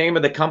change the name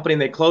of the company,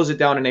 and they close it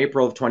down in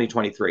April of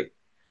 2023.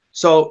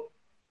 So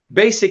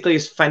basically,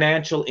 it's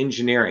financial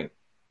engineering.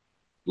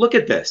 Look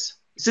at this.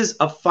 This is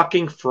a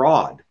fucking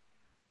fraud.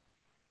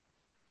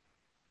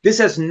 This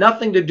has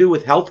nothing to do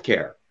with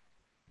healthcare.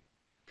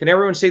 Can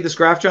everyone see this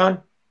graph,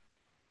 John?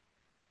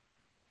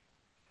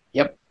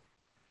 Yep.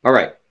 All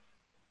right.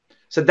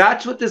 So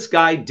that's what this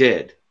guy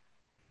did.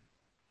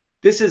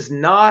 This is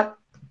not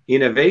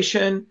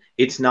innovation.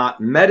 It's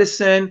not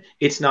medicine.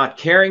 It's not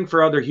caring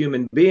for other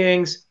human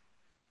beings.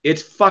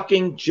 It's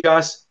fucking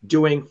just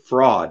doing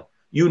fraud.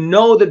 You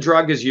know the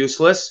drug is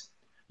useless.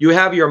 You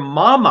have your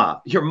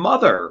mama, your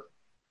mother.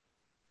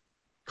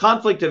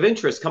 Conflict of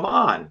interest, come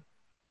on.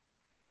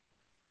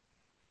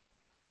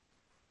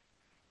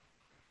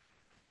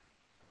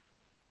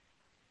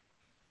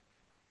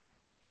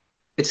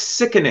 It's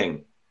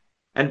sickening.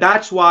 And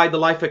that's why the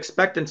life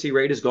expectancy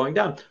rate is going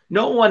down.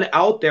 No one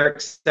out there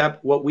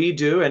except what we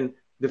do and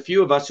the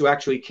few of us who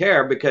actually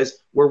care,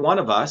 because we're one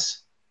of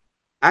us,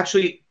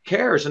 actually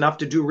cares enough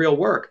to do real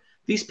work.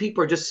 These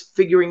people are just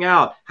figuring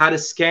out how to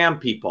scam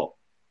people.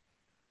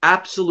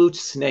 Absolute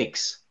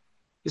snakes.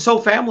 His whole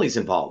family's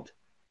involved.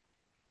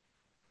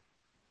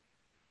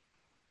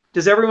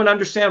 Does everyone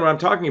understand what I'm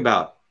talking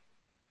about?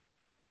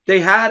 They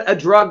had a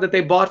drug that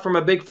they bought from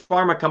a big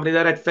pharma company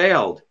that had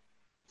failed.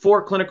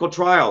 4 clinical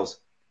trials.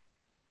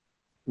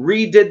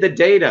 Redid the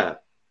data.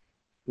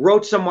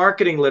 Wrote some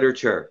marketing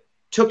literature.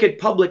 Took it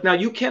public. Now,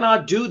 you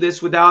cannot do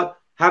this without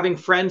having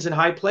friends in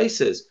high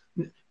places.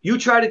 You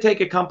try to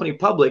take a company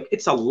public,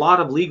 it's a lot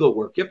of legal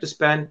work. You have to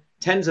spend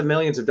tens of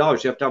millions of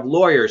dollars. You have to have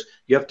lawyers.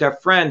 You have to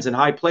have friends in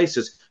high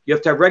places. You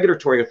have to have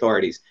regulatory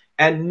authorities.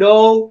 And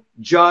no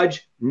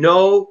judge,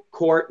 no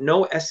court,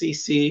 no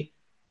SEC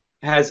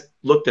has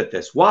looked at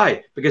this.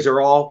 Why? Because they're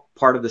all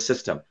part of the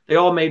system. They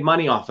all made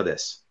money off of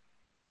this.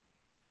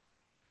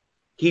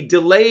 He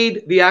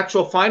delayed the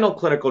actual final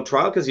clinical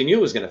trial because he knew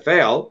it was going to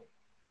fail.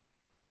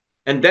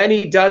 And then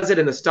he does it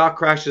and the stock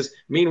crashes.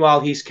 Meanwhile,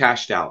 he's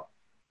cashed out.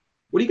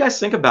 What do you guys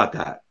think about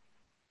that?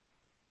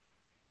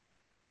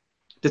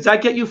 Does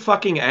that get you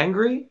fucking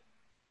angry?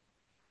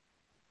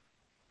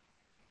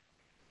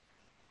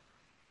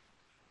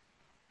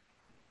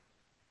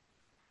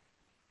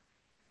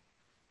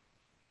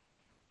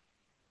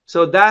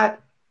 So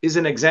that is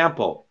an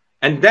example.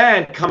 And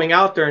then coming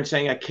out there and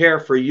saying, I care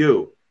for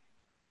you.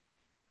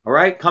 All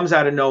right? Comes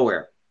out of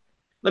nowhere.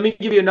 Let me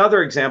give you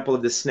another example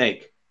of the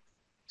snake.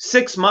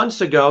 6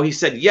 months ago, he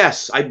said,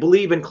 yes, I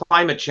believe in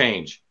climate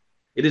change.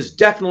 It is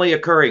definitely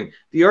occurring.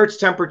 The Earth's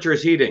temperature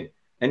is heating.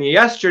 And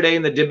yesterday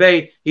in the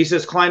debate, he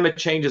says climate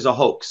change is a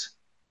hoax.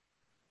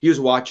 He was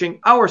watching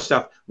our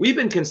stuff. We've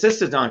been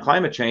consistent on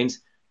climate change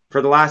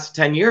for the last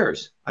 10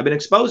 years. I've been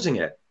exposing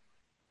it.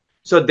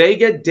 So they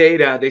get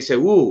data. They say,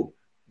 ooh,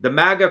 the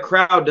MAGA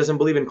crowd doesn't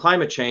believe in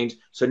climate change.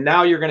 So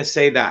now you're going to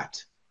say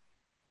that.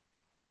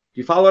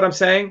 Do you follow what I'm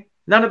saying?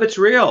 None of it's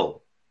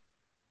real.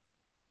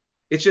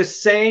 It's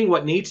just saying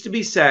what needs to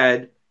be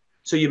said.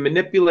 So you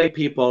manipulate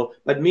people.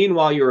 But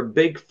meanwhile, you're a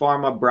big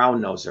pharma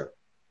brown noser.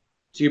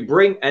 So you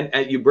bring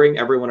and you bring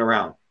everyone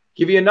around.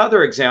 Give you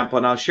another example,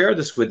 and I'll share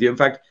this with you. In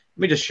fact,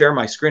 let me just share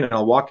my screen and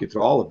I'll walk you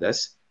through all of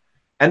this.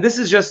 And this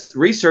is just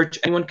research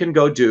anyone can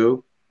go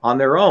do on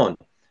their own.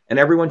 And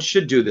everyone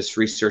should do this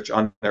research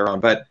on their own.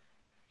 But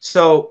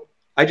so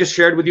I just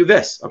shared with you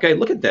this. Okay,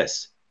 look at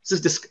this.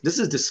 This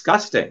is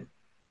disgusting.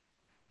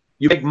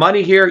 You make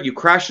money here, you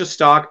crash the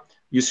stock,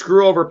 you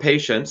screw over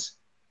patients.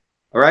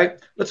 All right,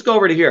 let's go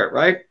over to here,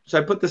 right? So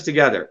I put this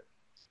together.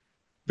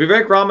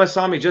 Vivek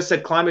Ramaswamy just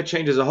said climate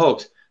change is a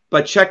hoax.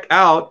 But check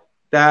out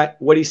that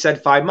what he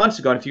said 5 months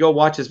ago. And if you go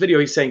watch his video,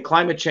 he's saying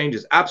climate change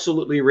is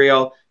absolutely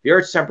real. The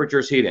Earth's temperature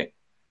is heating.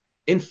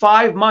 In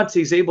 5 months,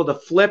 he's able to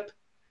flip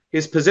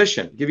his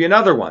position. Give you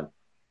another one.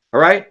 All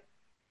right.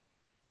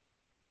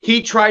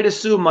 He tried to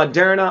sue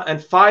Moderna and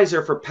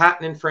Pfizer for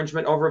patent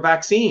infringement over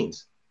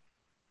vaccines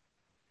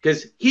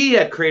because he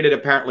had created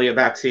apparently a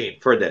vaccine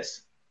for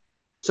this.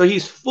 So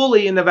he's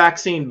fully in the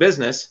vaccine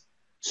business,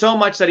 so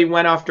much that he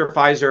went after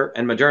Pfizer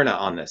and Moderna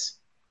on this.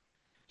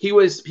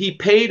 He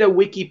paid a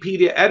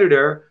Wikipedia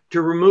editor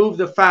to remove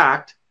the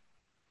fact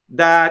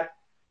that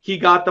he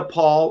got the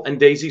Paul and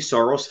Daisy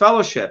Soros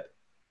Fellowship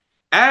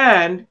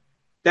and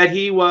that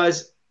he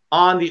was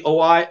on the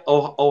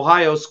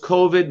Ohio's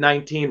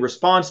COVID-19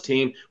 response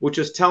team, which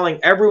was telling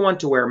everyone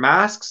to wear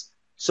masks,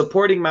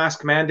 supporting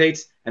mask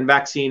mandates and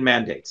vaccine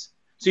mandates.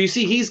 So you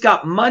see, he's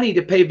got money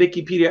to pay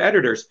Wikipedia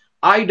editors.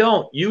 I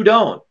don't. You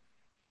don't.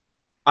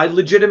 I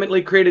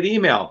legitimately created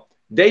email.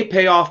 They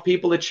pay off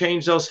people to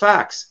change those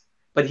facts,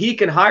 but he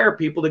can hire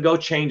people to go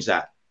change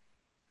that.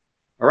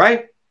 All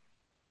right?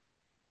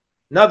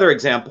 Another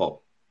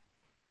example.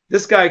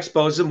 This guy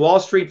exposes him. Wall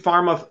Street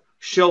Pharma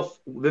shill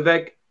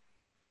Vivek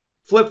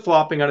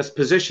flip-flopping on his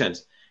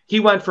positions.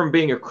 He went from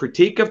being a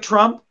critique of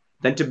Trump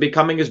then to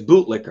becoming his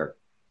bootlicker.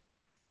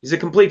 He's a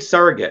complete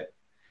surrogate.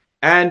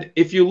 And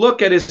if you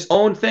look at his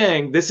own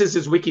thing, this is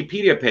his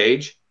Wikipedia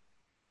page.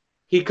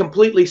 He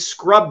completely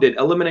scrubbed it,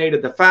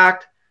 eliminated the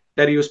fact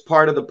that he was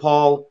part of the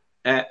Paul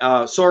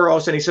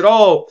Soros. And he said,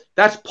 oh,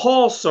 that's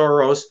Paul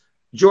Soros,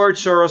 George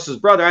Soros's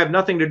brother. I have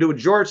nothing to do with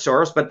George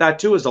Soros, but that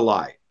too is a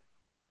lie.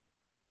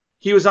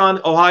 He was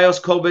on Ohio's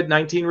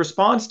COVID-19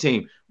 response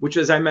team, which,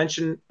 as I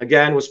mentioned,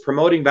 again, was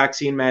promoting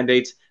vaccine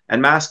mandates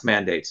and mask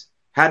mandates.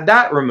 Had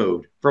that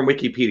removed from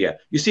Wikipedia.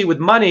 You see, with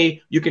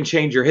money, you can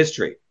change your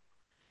history.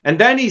 And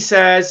then he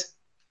says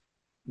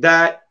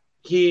that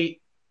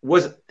he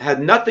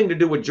had nothing to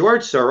do with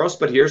George Soros,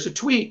 but here's a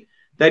tweet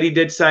that he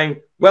did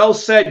saying, well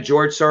said,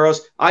 George Soros.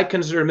 I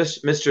consider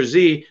Mr.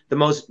 Z the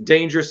most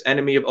dangerous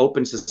enemy of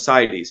open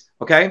societies.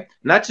 Okay? And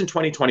that's in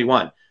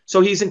 2021. So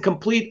he's in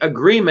complete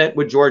agreement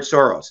with George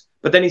Soros.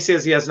 But then he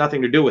says he has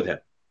nothing to do with him.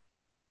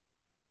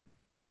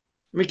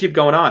 Let me keep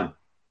going on.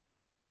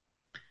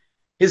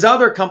 His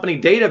other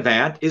company,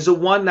 Datavant, is the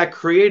one that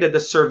created the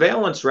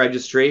surveillance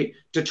registry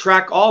to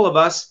track all of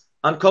us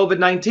on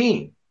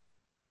COVID-19.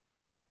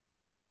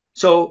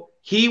 So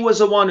he was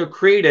the one who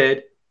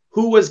created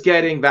who was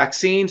getting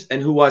vaccines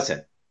and who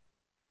wasn't.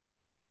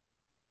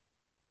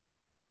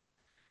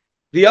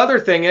 The other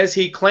thing is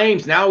he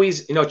claims now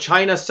he's,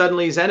 China's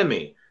suddenly his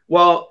enemy.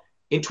 Well,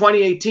 in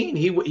 2018,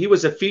 he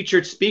was a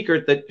featured speaker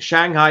at the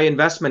Shanghai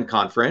Investment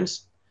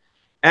Conference.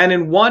 And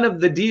in one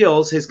of the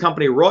deals, his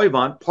company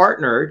Roivant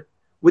partnered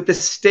with the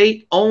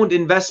state-owned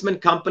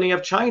investment company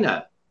of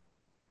China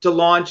to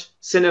launch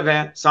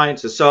Sinovant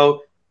Sciences.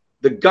 So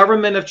the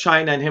government of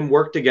China and him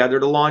worked together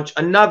to launch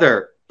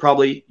another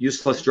probably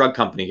useless drug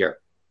company here.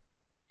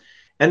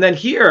 And then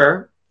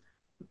here,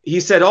 he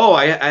said, oh,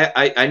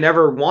 I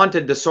never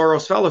wanted the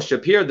Soros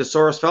Fellowship. Here, the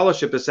Soros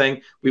Fellowship is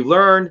saying, we've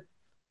learned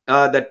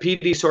that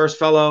PD Soros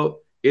Fellow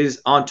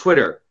is on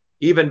Twitter.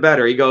 Even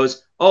better, he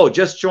goes, oh,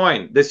 just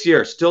joined this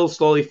year, still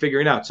slowly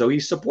figuring out. So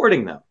he's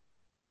supporting them.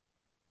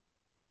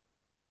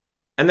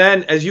 And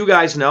then, as you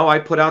guys know, I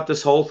put out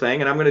this whole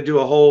thing, and I'm going to do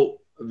a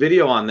whole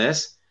video on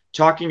this,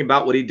 talking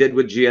about what he did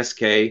with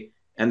GSK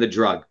and the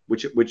drug,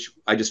 which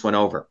I just went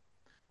over.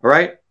 All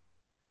right?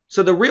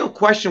 So the real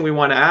question we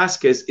want to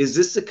ask is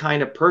this the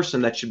kind of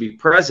person that should be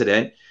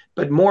president?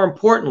 But more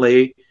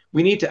importantly,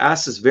 we need to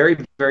ask this very,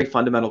 very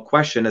fundamental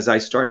question as I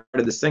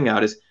started this thing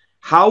out is,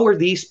 how are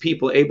these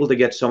people able to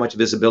get so much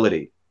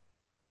visibility?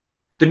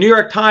 The New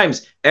York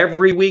Times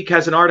every week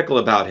has an article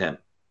about him.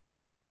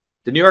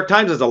 The New York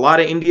Times has a lot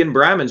of Indian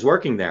Brahmins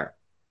working there.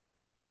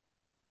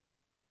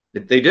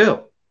 They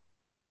do.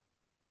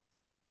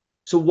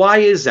 So why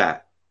is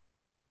that?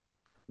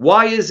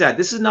 Why is that?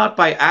 This is not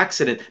by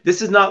accident.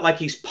 This is not like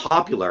he's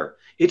popular.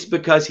 It's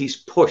because he's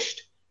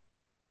pushed.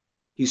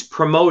 He's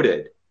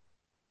promoted.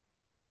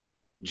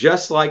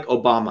 Just like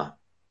Obama.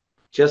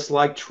 Just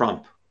like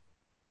Trump.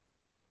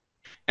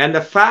 And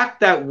the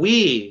fact that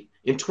we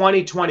in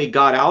 2020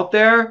 got out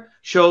there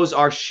shows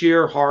our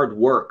sheer hard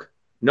work.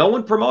 No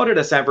one promoted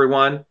us,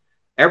 everyone.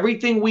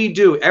 Everything we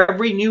do,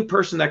 every new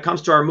person that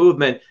comes to our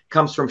movement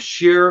comes from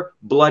sheer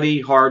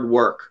bloody hard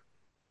work.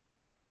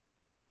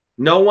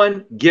 No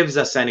one gives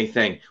us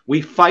anything.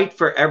 We fight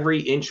for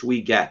every inch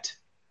we get.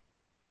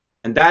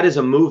 And that is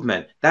a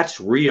movement. That's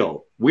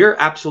real. We're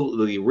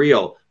absolutely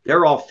real.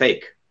 They're all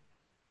fake.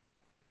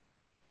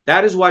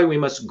 That is why we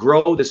must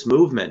grow this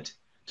movement.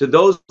 To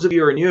those of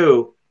you who are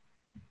new,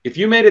 if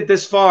you made it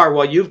this far,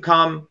 well, you've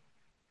come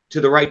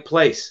to the right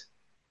place.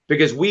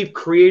 Because we've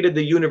created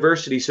the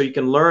university so you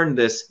can learn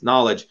this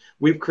knowledge.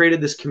 We've created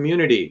this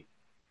community.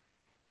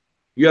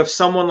 You have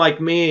someone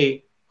like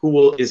me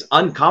who is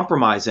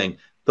uncompromising.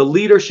 The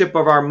leadership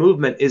of our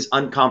movement is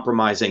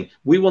uncompromising.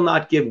 We will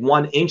not give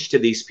 1 inch to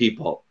these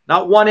people.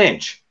 Not 1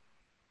 inch.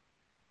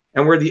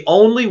 And we're the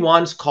only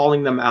ones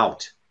calling them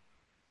out.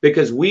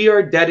 Because we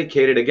are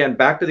dedicated, again,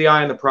 back to the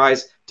eye on the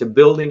prize, to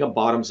building a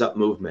bottoms-up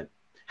movement.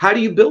 How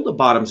do you build a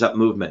bottoms-up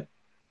movement?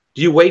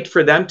 Do you wait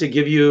for them to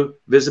give you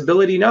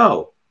visibility?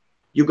 No.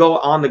 You go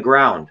on the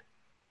ground.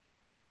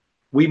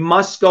 We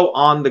must go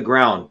on the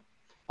ground.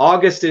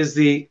 August is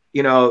the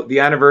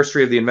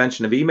anniversary of the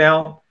invention of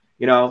email.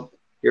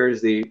 Here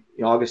is the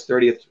August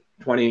 30th,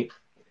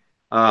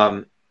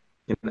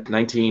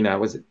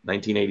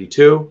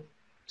 1982.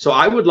 So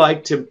I would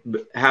like to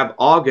have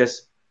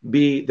August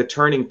be the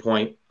turning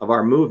point of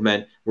our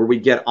movement where we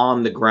get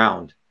on the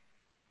ground.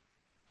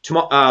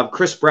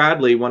 Chris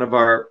Bradley, one of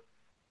our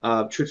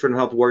Truth, Freedom,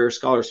 Health Warrior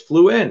scholars,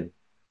 flew in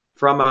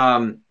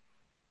from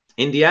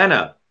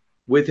Indiana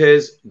with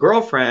his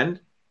girlfriend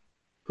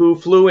who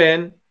flew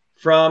in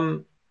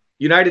from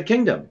United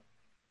Kingdom.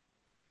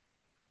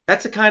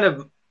 That's the kind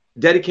of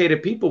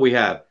dedicated people we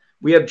have.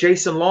 We have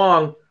Jason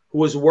Long, who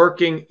was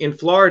working in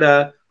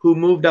Florida, who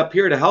moved up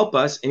here to help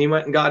us, and he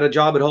went and got a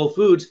job at Whole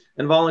Foods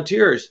and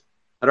volunteers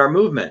at our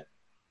movement.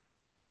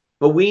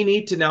 But we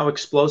need to now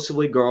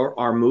explosively grow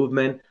our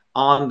movement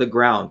on the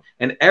ground.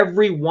 And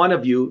every one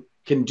of you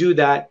can do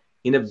that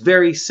in a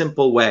very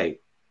simple way.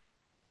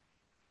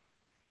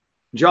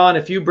 John,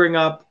 if you bring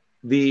up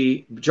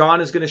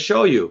John is going to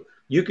show you.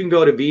 You can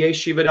go to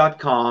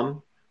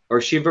vashiva.com or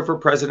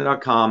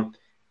shivaforpresident.com.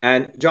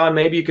 And John,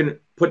 maybe you can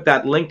put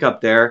that link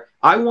up there.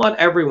 I want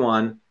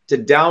everyone to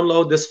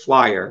download this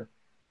flyer.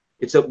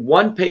 It's a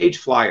 1-page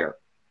flyer.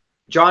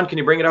 John, can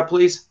you bring it up,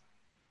 please?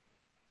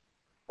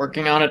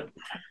 Working on it.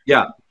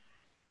 Yeah.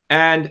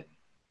 And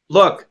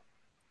look,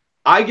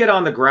 I get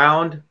on the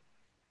ground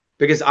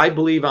because I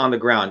believe on the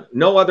ground.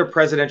 No other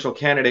presidential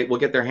candidate will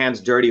get their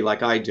hands dirty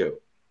like I do.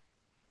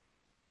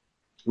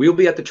 We'll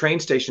be at the train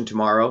station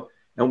tomorrow,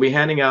 and we'll be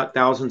handing out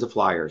thousands of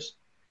flyers.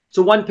 It's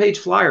a 1-page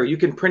flyer. You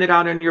can print it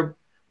out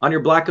on your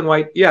black and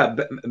white. Yeah,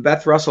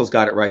 Beth Russell's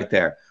got it right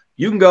there.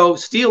 You can go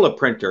steal a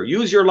printer,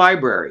 use your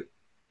library,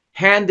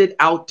 hand it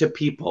out to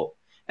people.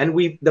 And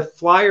the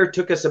flyer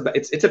took us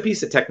it's a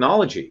piece of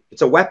technology.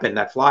 It's a weapon,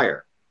 that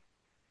flyer.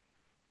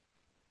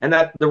 And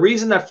that the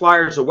reason that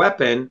flyer is a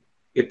weapon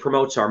It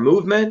promotes our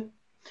movement.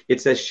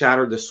 It says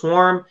shatter the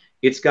swarm.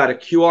 It's got a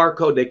QR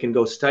code. They can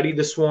go study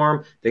the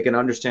swarm. They can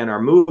understand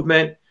our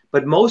movement.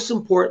 But most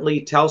importantly,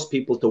 it tells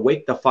people to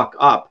wake the fuck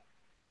up,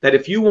 that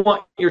if you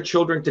want your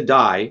children to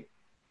die,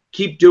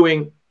 keep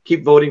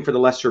voting for the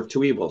lesser of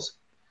two evils.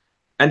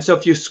 And so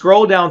if you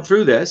scroll down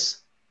through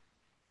this,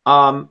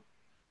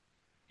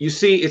 you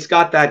see it's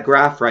got that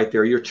graph right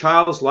there. Your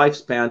child's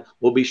lifespan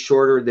will be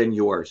shorter than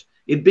yours.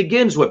 It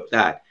begins with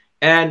that.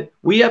 And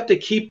we have to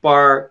keep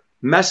our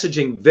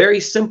messaging very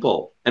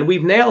simple. And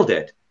we've nailed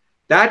it.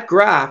 That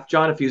graph,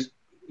 John, if you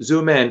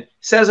zoom in,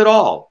 says it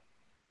all.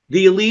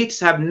 The elites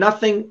have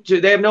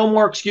they have no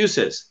more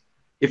excuses.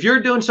 If you're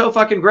doing so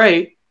fucking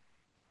great,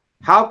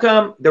 how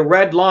come the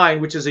red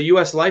line, which is a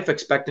US life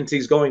expectancy,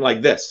 is going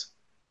like this?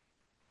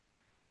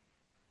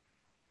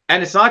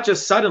 And it's not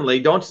just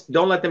suddenly. Don't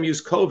let them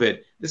use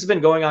COVID. This has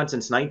been going on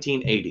since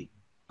 1980.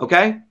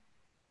 Okay?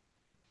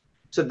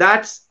 So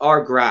that's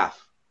our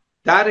graph.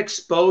 That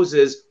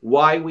exposes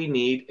why we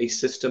need a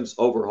systems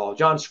overhaul.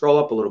 John, scroll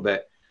up a little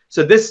bit.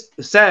 So this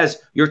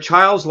says your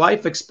child's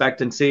life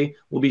expectancy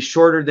will be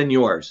shorter than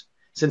yours.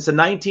 Since the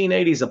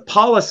 1980s, the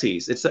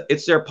policies,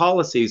 it's their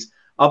policies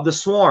of the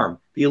swarm,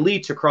 the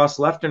elites across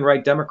left and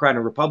right, Democrat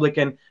and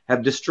Republican,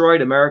 have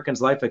destroyed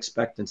Americans' life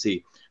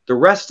expectancy. The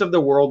rest of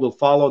the world will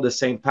follow the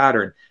same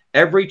pattern.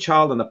 Every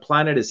child on the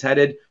planet is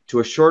headed to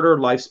a shorter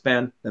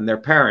lifespan than their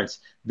parents.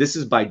 This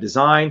is by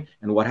design,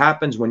 and what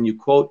happens when you,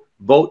 quote,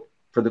 vote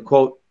for the,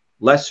 quote,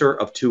 lesser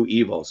of two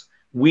evils.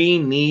 We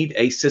need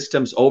a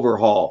systems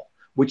overhaul,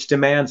 which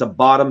demands a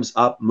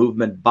bottoms-up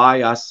movement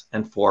by us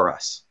and for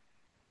us.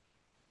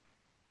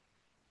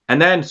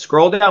 And then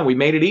scroll down. We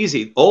made it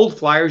easy. Old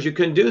flyers, you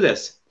couldn't do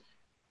this.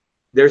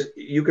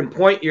 You can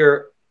point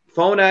your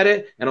phone at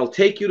it, and it'll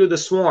take you to the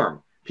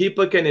swarm.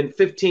 People can, in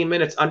 15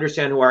 minutes,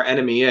 understand who our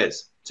enemy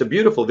is. It's a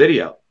beautiful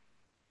video.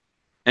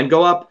 And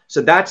go up.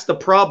 So that's the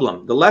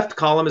problem. The left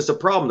column is the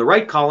problem. The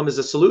right column is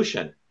the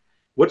solution.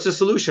 What's the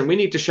solution? We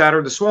need to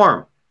shatter the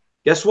swarm.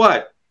 Guess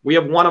what? We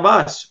have one of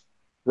us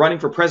running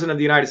for president of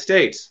the United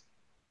States.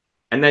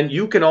 And then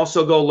you can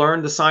also go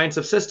learn the science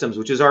of systems,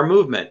 which is our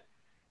movement.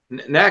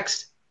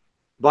 Next,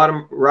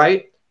 bottom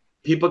right,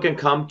 people can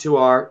come to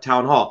our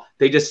town hall.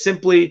 They just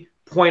simply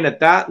point at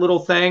that little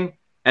thing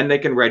and they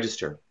can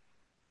register.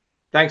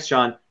 Thanks,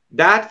 John.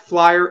 That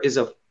flyer is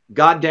a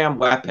goddamn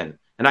weapon.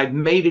 And I've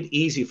made it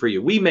easy for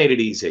you. We made it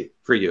easy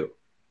for you.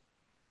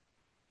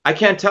 I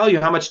can't tell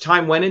you how much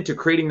time went into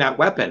creating that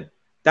weapon.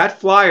 That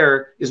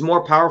flyer is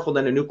more powerful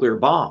than a nuclear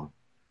bomb.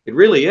 It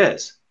really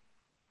is.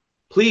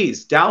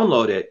 Please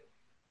download it.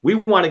 We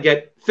want to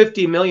get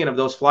 50 million of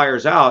those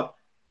flyers out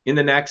in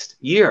the next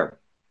year.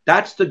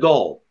 That's the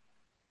goal.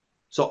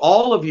 So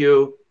all of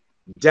you,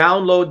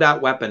 download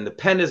that weapon. The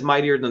pen is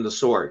mightier than the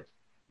sword.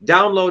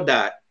 Download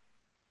that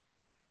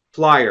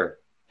flyer.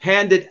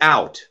 Hand it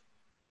out.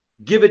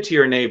 Give it to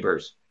your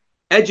neighbors.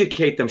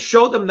 Educate them.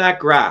 Show them that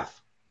graph.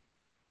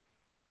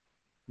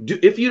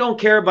 If you don't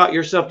care about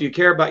yourself, do you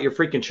care about your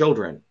freaking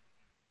children?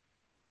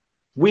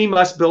 We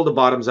must build a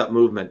bottoms-up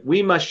movement.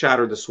 We must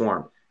shatter the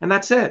swarm. And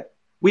that's it.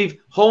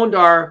 We've honed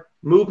our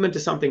movement to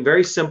something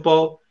very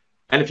simple.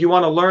 And if you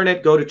want to learn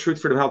it, go to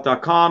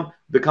truthfreedomhealth.com,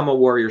 become a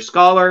warrior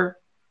scholar,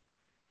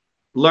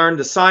 learn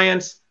the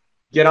science,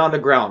 get on the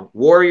ground.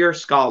 Warrior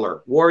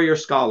scholar, warrior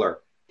scholar.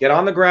 Get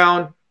on the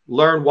ground,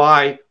 learn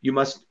why you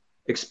must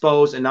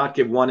expose and not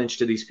give 1 inch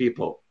to these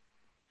people.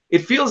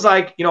 It feels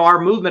like,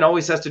 our movement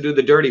always has to do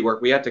the dirty work.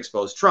 We have to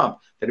expose Trump.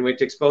 Then we have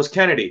to expose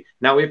Kennedy.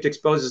 Now we have to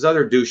expose this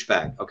other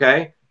douchebag,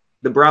 okay?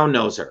 The brown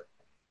noser.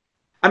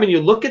 I mean,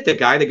 you look at the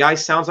guy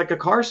sounds like a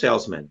car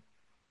salesman.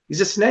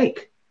 He's a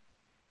snake.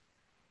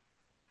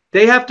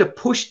 They have to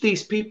push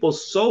these people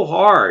so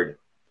hard.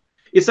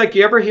 It's like,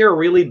 you ever hear a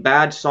really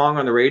bad song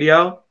on the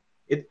radio?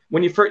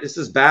 When you first, this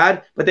is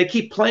bad, but they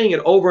keep playing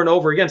it over and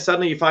over again.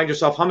 Suddenly you find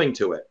yourself humming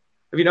to it.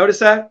 Have you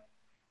noticed that?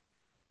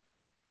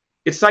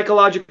 It's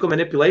psychological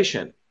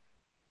manipulation.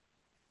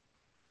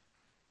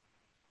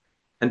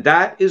 And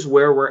that is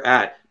where we're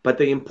at. But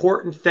the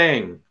important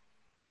thing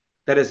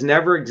that has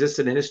never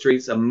existed in history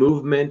is a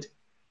movement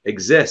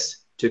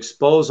exists to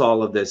expose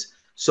all of this.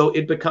 So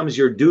it becomes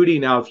your duty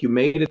now, if you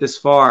made it this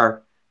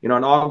far,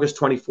 on August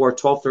 24,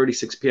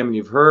 12:36 p.m., and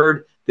you've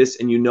heard this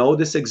and you know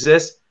this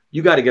exists,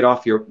 you got to get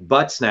off your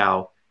butts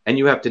now, and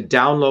you have to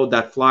download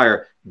that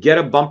flyer, get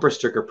a bumper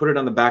sticker, put it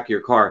on the back of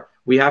your car.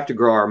 We have to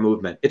grow our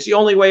movement. It's the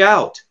only way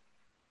out.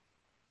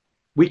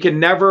 We can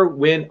never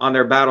win on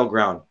their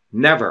battleground.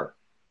 Never.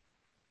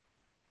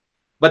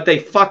 But they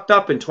fucked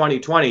up in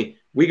 2020.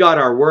 We got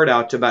our word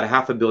out to about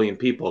 500 million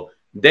people.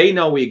 They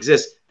know we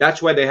exist.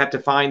 That's why they had to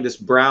find this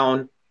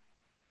brown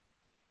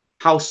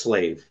house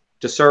slave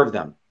to serve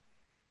them.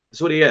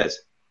 That's what he is.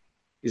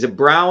 He's a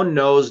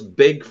brown-nosed,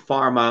 big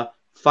pharma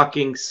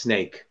fucking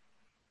snake.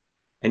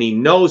 And he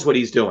knows what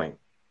he's doing.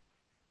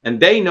 And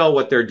they know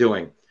what they're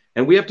doing.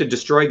 And we have to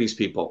destroy these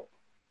people.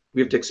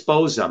 We have to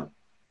expose them.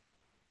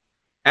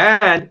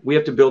 And we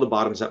have to build a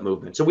bottoms-up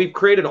movement. So we've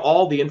created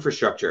all the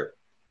infrastructure.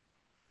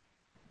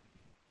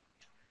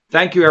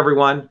 Thank you,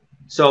 everyone.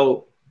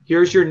 So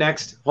here's your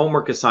next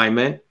homework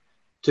assignment.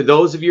 To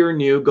those of you who are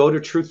new, go to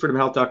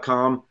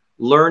truthfreedomhealth.com,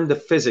 learn the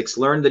physics,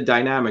 learn the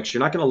dynamics.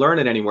 You're not going to learn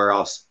it anywhere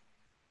else.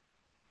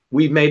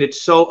 We've made it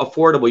so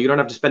affordable. You don't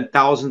have to spend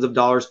thousands of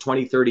dollars,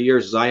 20, 30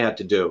 years as I had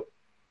to do.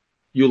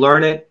 You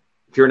learn it.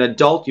 If you're an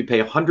adult, you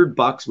pay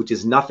 $100, which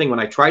is nothing. When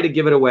I try to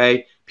give it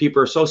away,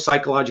 people are so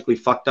psychologically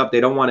fucked up,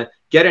 they don't want to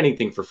get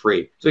anything for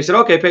free. So he said,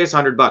 okay, pay us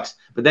 $100.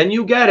 But then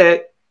you get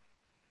it.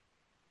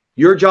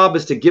 Your job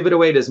is to give it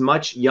away to as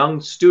much young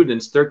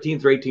students, 13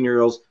 through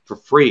 18-year-olds, for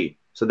free.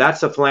 So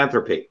that's a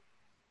philanthropy.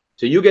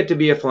 So you get to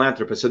be a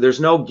philanthropist. So there's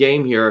no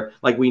game here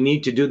like we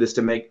need to do this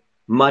to make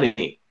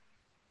money.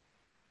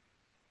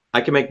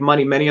 I can make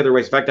money many other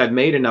ways. In fact, I've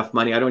made enough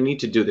money. I don't need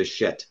to do this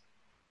shit.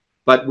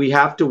 But we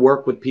have to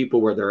work with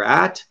people where they're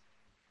at,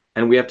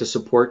 and we have to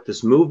support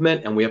this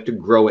movement, and we have to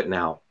grow it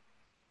now.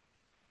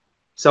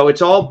 So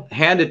it's all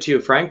handed to you,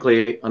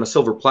 frankly, on a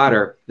silver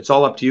platter. It's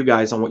all up to you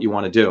guys on what you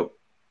want to do.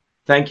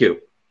 Thank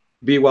you.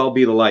 Be well,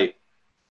 be the light.